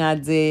first thing I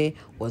did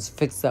was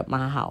fix up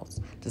my house.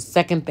 The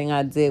second thing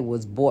I did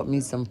was bought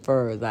me some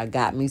furs. I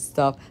got me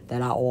stuff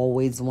that I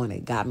always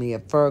wanted. Got me a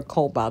fur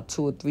coat, about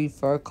 2 or 3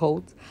 fur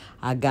coats.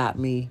 I got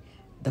me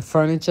the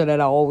furniture that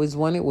I always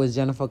wanted was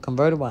Jennifer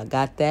convertible. I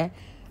got that.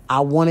 I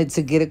wanted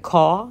to get a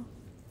car.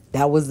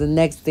 That was the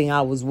next thing.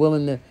 I was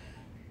willing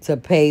to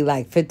pay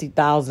like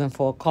 $50,000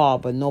 for a car,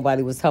 but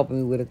nobody was helping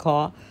me with a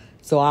car.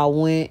 So I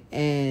went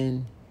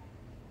and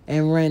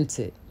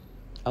rented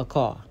a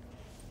car.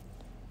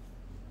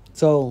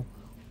 So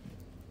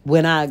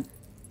when I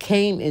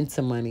came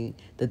into money,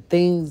 the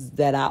things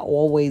that I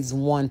always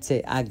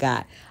wanted, I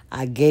got.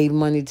 I gave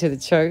money to the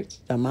church.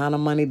 The amount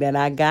of money that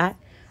I got,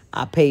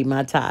 I paid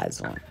my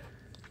tithes on.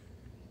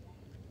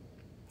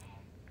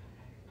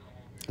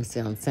 You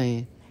see what I'm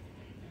saying?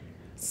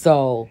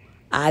 So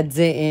I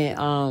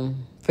didn't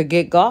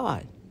forget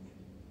God.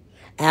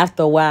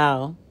 After a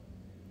while,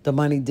 the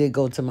money did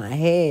go to my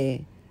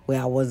head where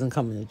I wasn't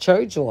coming to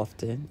church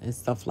often and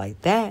stuff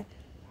like that.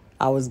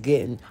 I was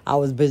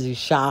busy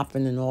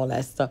shopping and all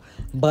that stuff.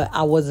 But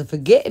I wasn't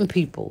forgetting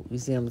people. You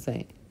see what I'm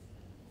saying?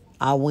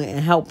 I went and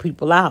helped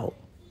people out.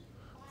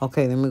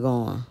 Okay, let me go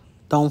on.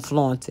 Don't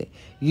flaunt it.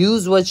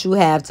 Use what you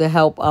have to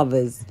help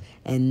others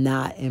and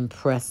not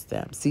impress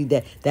them. See,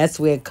 that's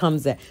where it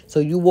comes at. So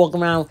you walk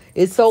around,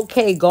 it's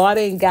okay. God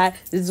ain't got,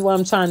 this is what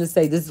I'm trying to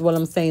say. This is what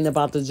I'm saying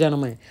about the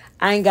gentleman.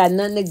 I ain't got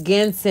nothing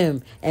against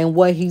him and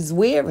what he's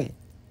wearing.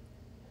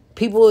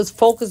 People is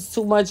focused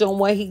too much on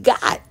what he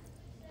got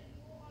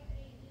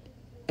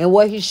and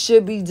what he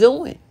should be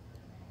doing.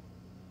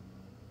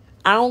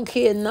 I don't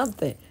care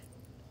nothing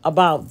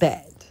about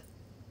that.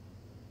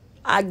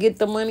 I get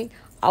the money.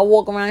 I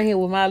walk around here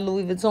with my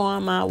Louis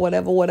Vuitton, my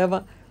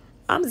whatever.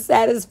 I'm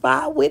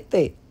satisfied with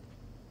it.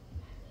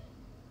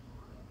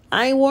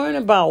 I ain't worrying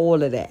about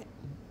all of that.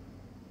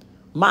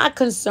 My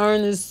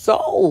concern is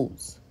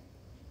souls.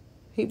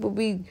 People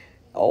be,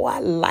 oh, I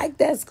like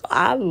that.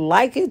 I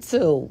like it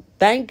too.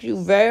 Thank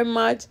you very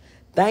much.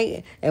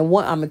 And I'm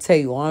going to tell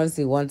you,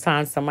 honestly, one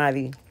time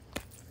somebody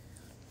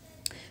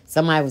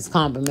was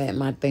complimenting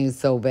my thing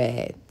so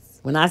bad.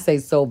 When I say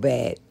so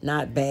bad,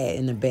 not bad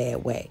in a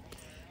bad way,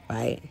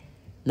 right?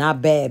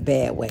 Not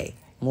bad way.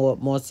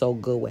 More so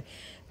good way.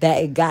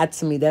 That it got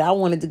to me that I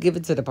wanted to give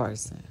it to the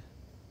person.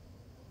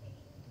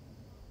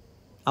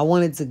 I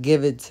wanted to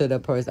give it to the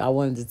person. I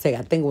wanted to take,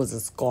 I think it was a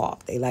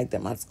scarf. They liked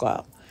my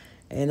scarf.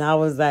 And I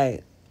was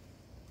like,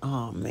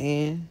 oh,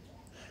 man.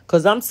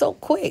 Because I'm so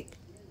quick.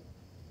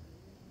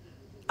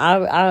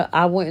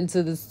 I went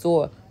into the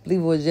store. I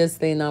believe it was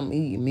yesterday and I'm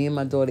eating. Me and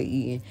my daughter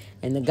eating.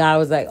 And the guy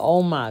was like,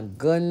 oh, my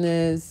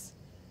goodness.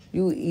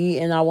 You eat.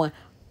 And I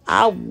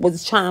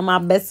was trying my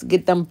best to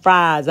get them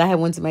fries. I had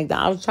went to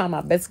McDonald's. I was trying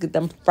my best to get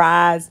them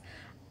fries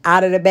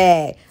out of the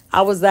bag.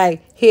 I was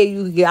like, here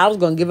you get. I was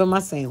going to give him my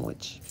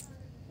sandwich.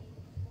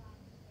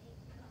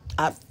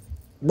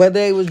 Whether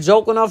they was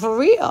joking or for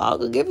real, I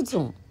could give it to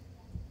him.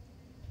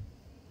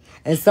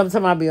 And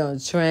sometimes I'll be on a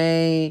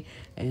train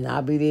and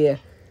I'll be there.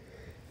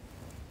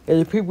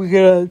 And the people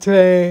get on the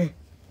train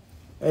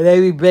and they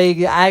be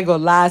begging. I ain't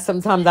gonna lie.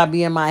 Sometimes I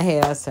be in my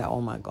head. I say,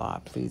 oh my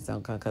God, please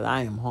don't come because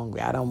I am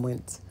hungry. I done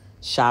went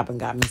shopping,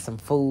 got me some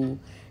food,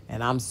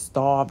 and I'm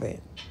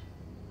starving.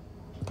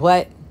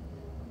 But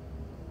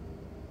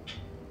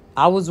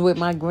I was with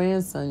my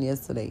grandson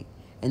yesterday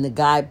and the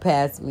guy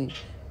passed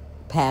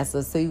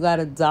us. So you got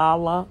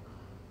 $1?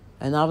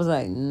 And I was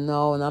like,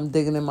 no. And I'm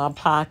digging in my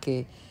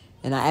pocket.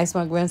 And I asked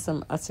my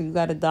grandson, I said, you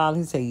got $1?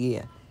 He said,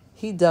 yeah.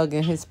 He dug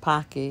in his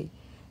pocket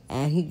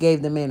and he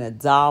gave the man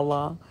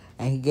 $1.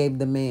 And he gave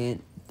the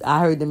man, I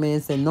heard the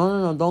man say,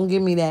 no, don't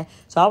give me that.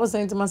 So I was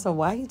saying to myself,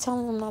 why are you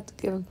telling him not to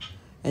give him?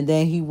 And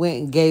then he went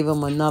and gave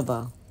him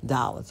another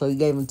 $1. So he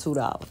gave him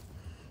 $2.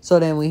 So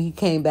then when he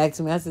came back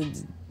to me, I said,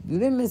 you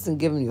didn't miss him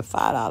giving you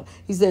 $5.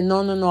 He said,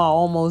 no, I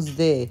almost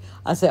did.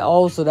 I said,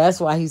 oh, so that's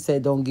why he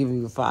said don't give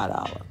you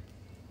 $5.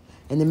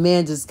 And the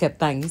man just kept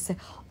thanking. He said,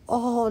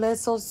 oh,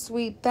 that's so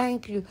sweet.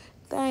 Thank you.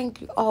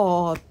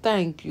 Oh,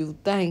 thank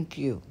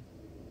you.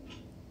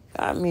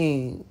 I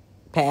mean,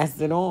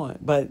 passed it on.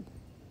 But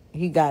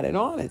he got it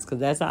honest because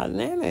that's how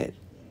Nana is.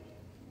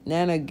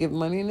 Nana give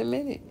money in a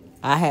minute.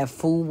 I had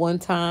food one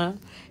time,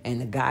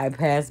 and the guy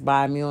passed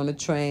by me on the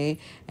train,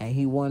 and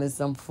he wanted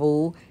some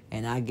food,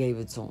 and I gave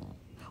it to him.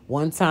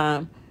 One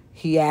time,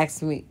 he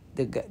asked me,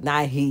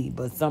 not he,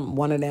 but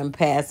one of them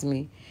passed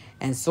me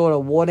and saw the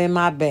water in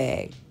my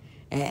bag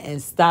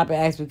and stopped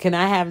and asked me, can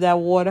I have that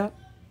water?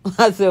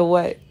 I said,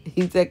 what?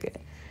 He said,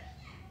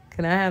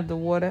 can I have the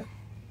water?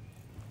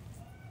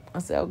 I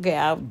said, okay.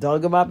 I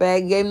dug in my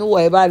bag and gave him the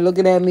water. Everybody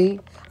looking at me.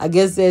 I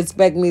guess they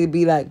expect me to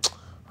be like,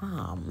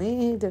 oh,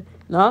 man.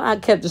 No, I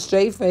kept a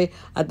straight face.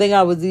 I think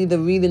I was either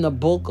reading a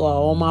book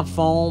or on my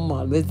phone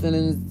or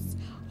listening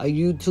to a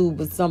YouTube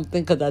or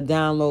something because I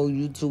download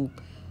YouTube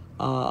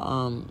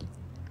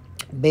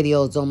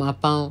videos on my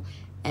phone.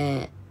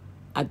 And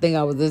I think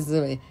I was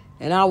listening.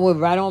 And I went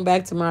right on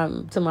back to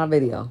my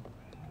video.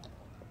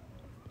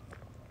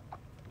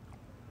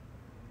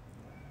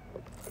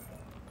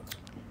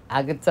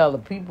 I could tell the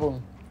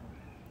people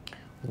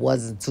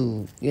wasn't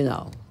too,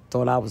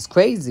 thought I was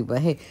crazy.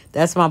 But hey,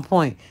 that's my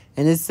point.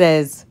 And it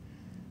says,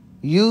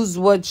 use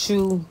what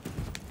you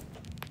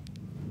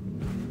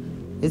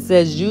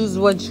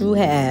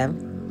have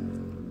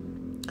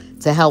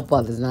to help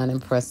others, not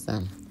impress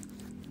them.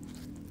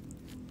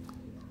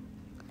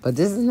 But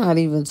this is not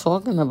even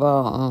talking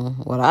about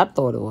what I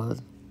thought it was.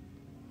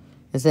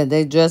 It said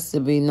they dress to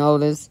be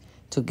noticed,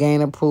 to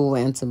gain approval,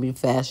 and to be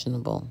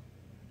fashionable.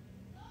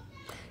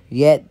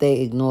 yet they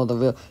ignore the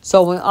real.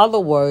 So in other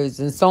words,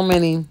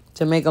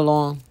 to make a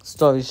long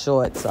story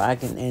short, so I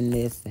can end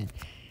this and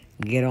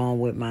get on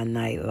with my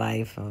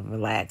nightlife of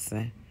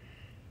relaxing.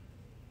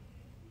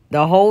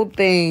 The whole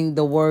thing,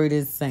 the word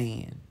is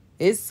saying,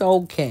 it's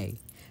okay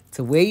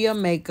to wear your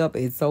makeup.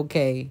 It's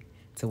okay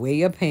to wear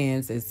your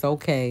pants. It's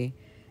okay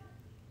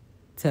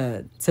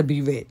to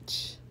be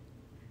rich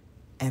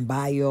and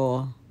buy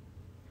your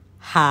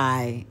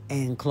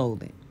high-end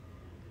clothing.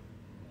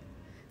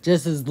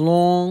 Just as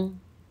long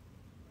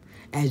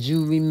as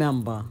you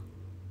remember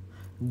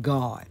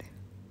God.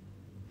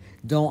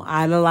 Don't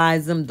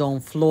idolize him.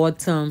 Don't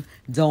flaunt him.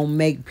 Don't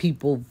make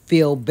people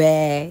feel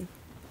bad.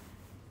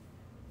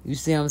 You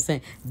see what I'm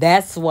saying?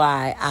 That's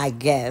why I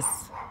guess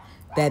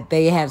that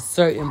they have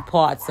certain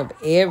parts of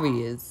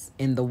areas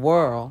in the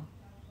world,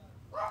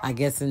 I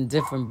guess in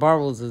different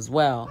boroughs as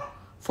well,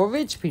 for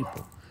rich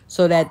people.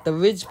 So that the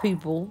rich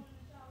people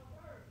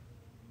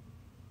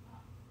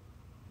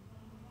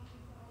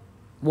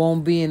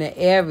won't be in an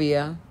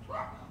area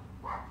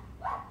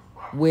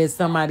where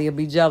somebody will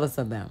be jealous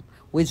of them.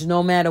 Which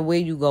no matter where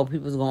you go,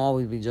 people's going to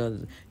always be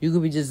jealous. You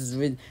could be just as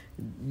rich.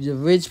 The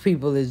rich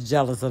people is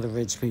jealous of the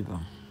rich people.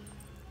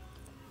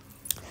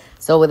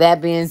 So with that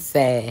being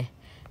said,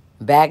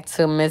 back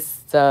to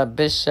Mr.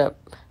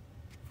 Bishop.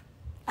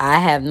 I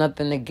have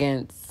nothing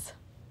against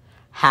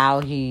how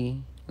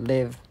he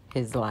lived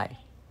his life.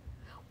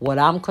 What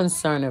I'm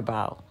concerned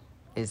about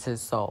is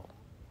his soul.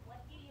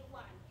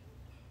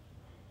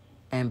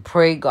 And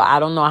pray God. I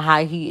don't know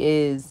how he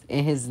is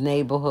in his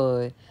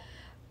neighborhood.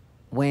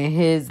 When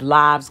his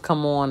lives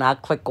come on, I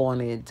click on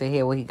it to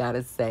hear what he got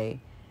to say.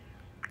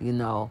 You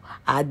know,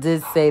 I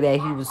did say that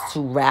he was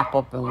too wrapped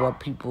up in what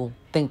people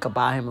think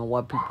about him and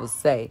what people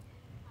say.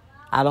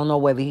 I don't know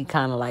whether he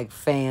kind of like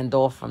fanned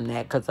off from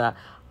that, because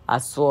I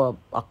saw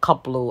a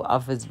couple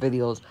of his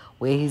videos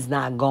where he's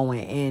not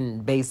going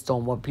in based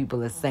on what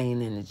people are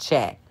saying in the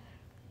chat.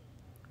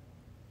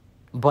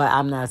 But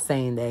I'm not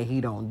saying that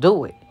he don't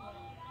do it.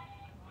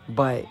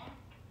 But,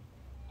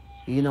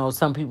 you know,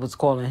 some people's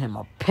calling him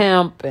a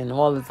pimp and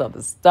all this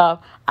other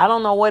stuff. I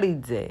don't know what he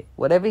did.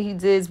 Whatever he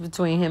did is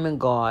between him and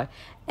God.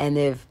 And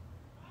if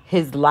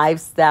his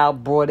lifestyle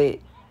brought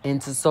it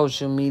into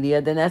social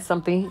media, then that's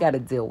something he got to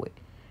deal with.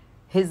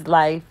 His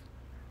life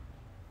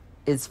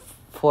is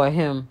for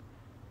him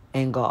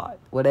and God,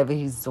 whatever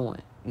he's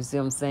doing. You see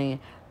what I'm saying?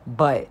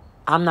 But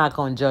I'm not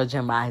going to judge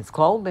him by his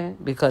clothing,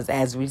 because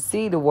as we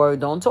see, the word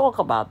don't talk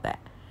about that.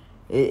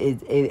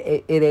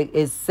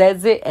 It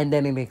says it and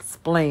then it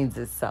explains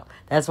itself.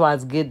 That's why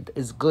it's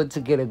good to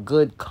get a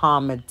good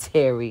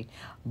commentary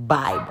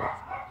Bible.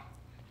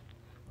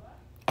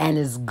 And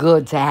it's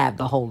good to have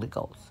the Holy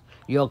Ghost.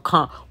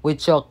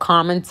 With your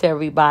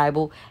commentary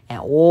Bible and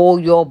all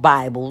your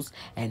Bibles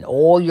and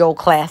all your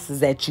classes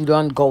that you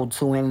done go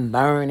to and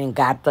learn and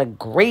got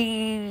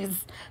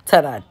degrees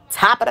to the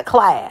top of the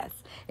class.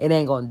 It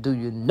ain't going to do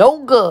you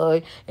no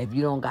good if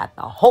you don't got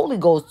the Holy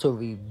Ghost to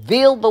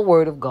reveal the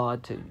word of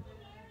God to you.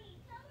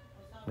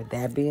 With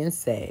that being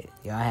said,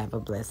 y'all have a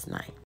blessed night.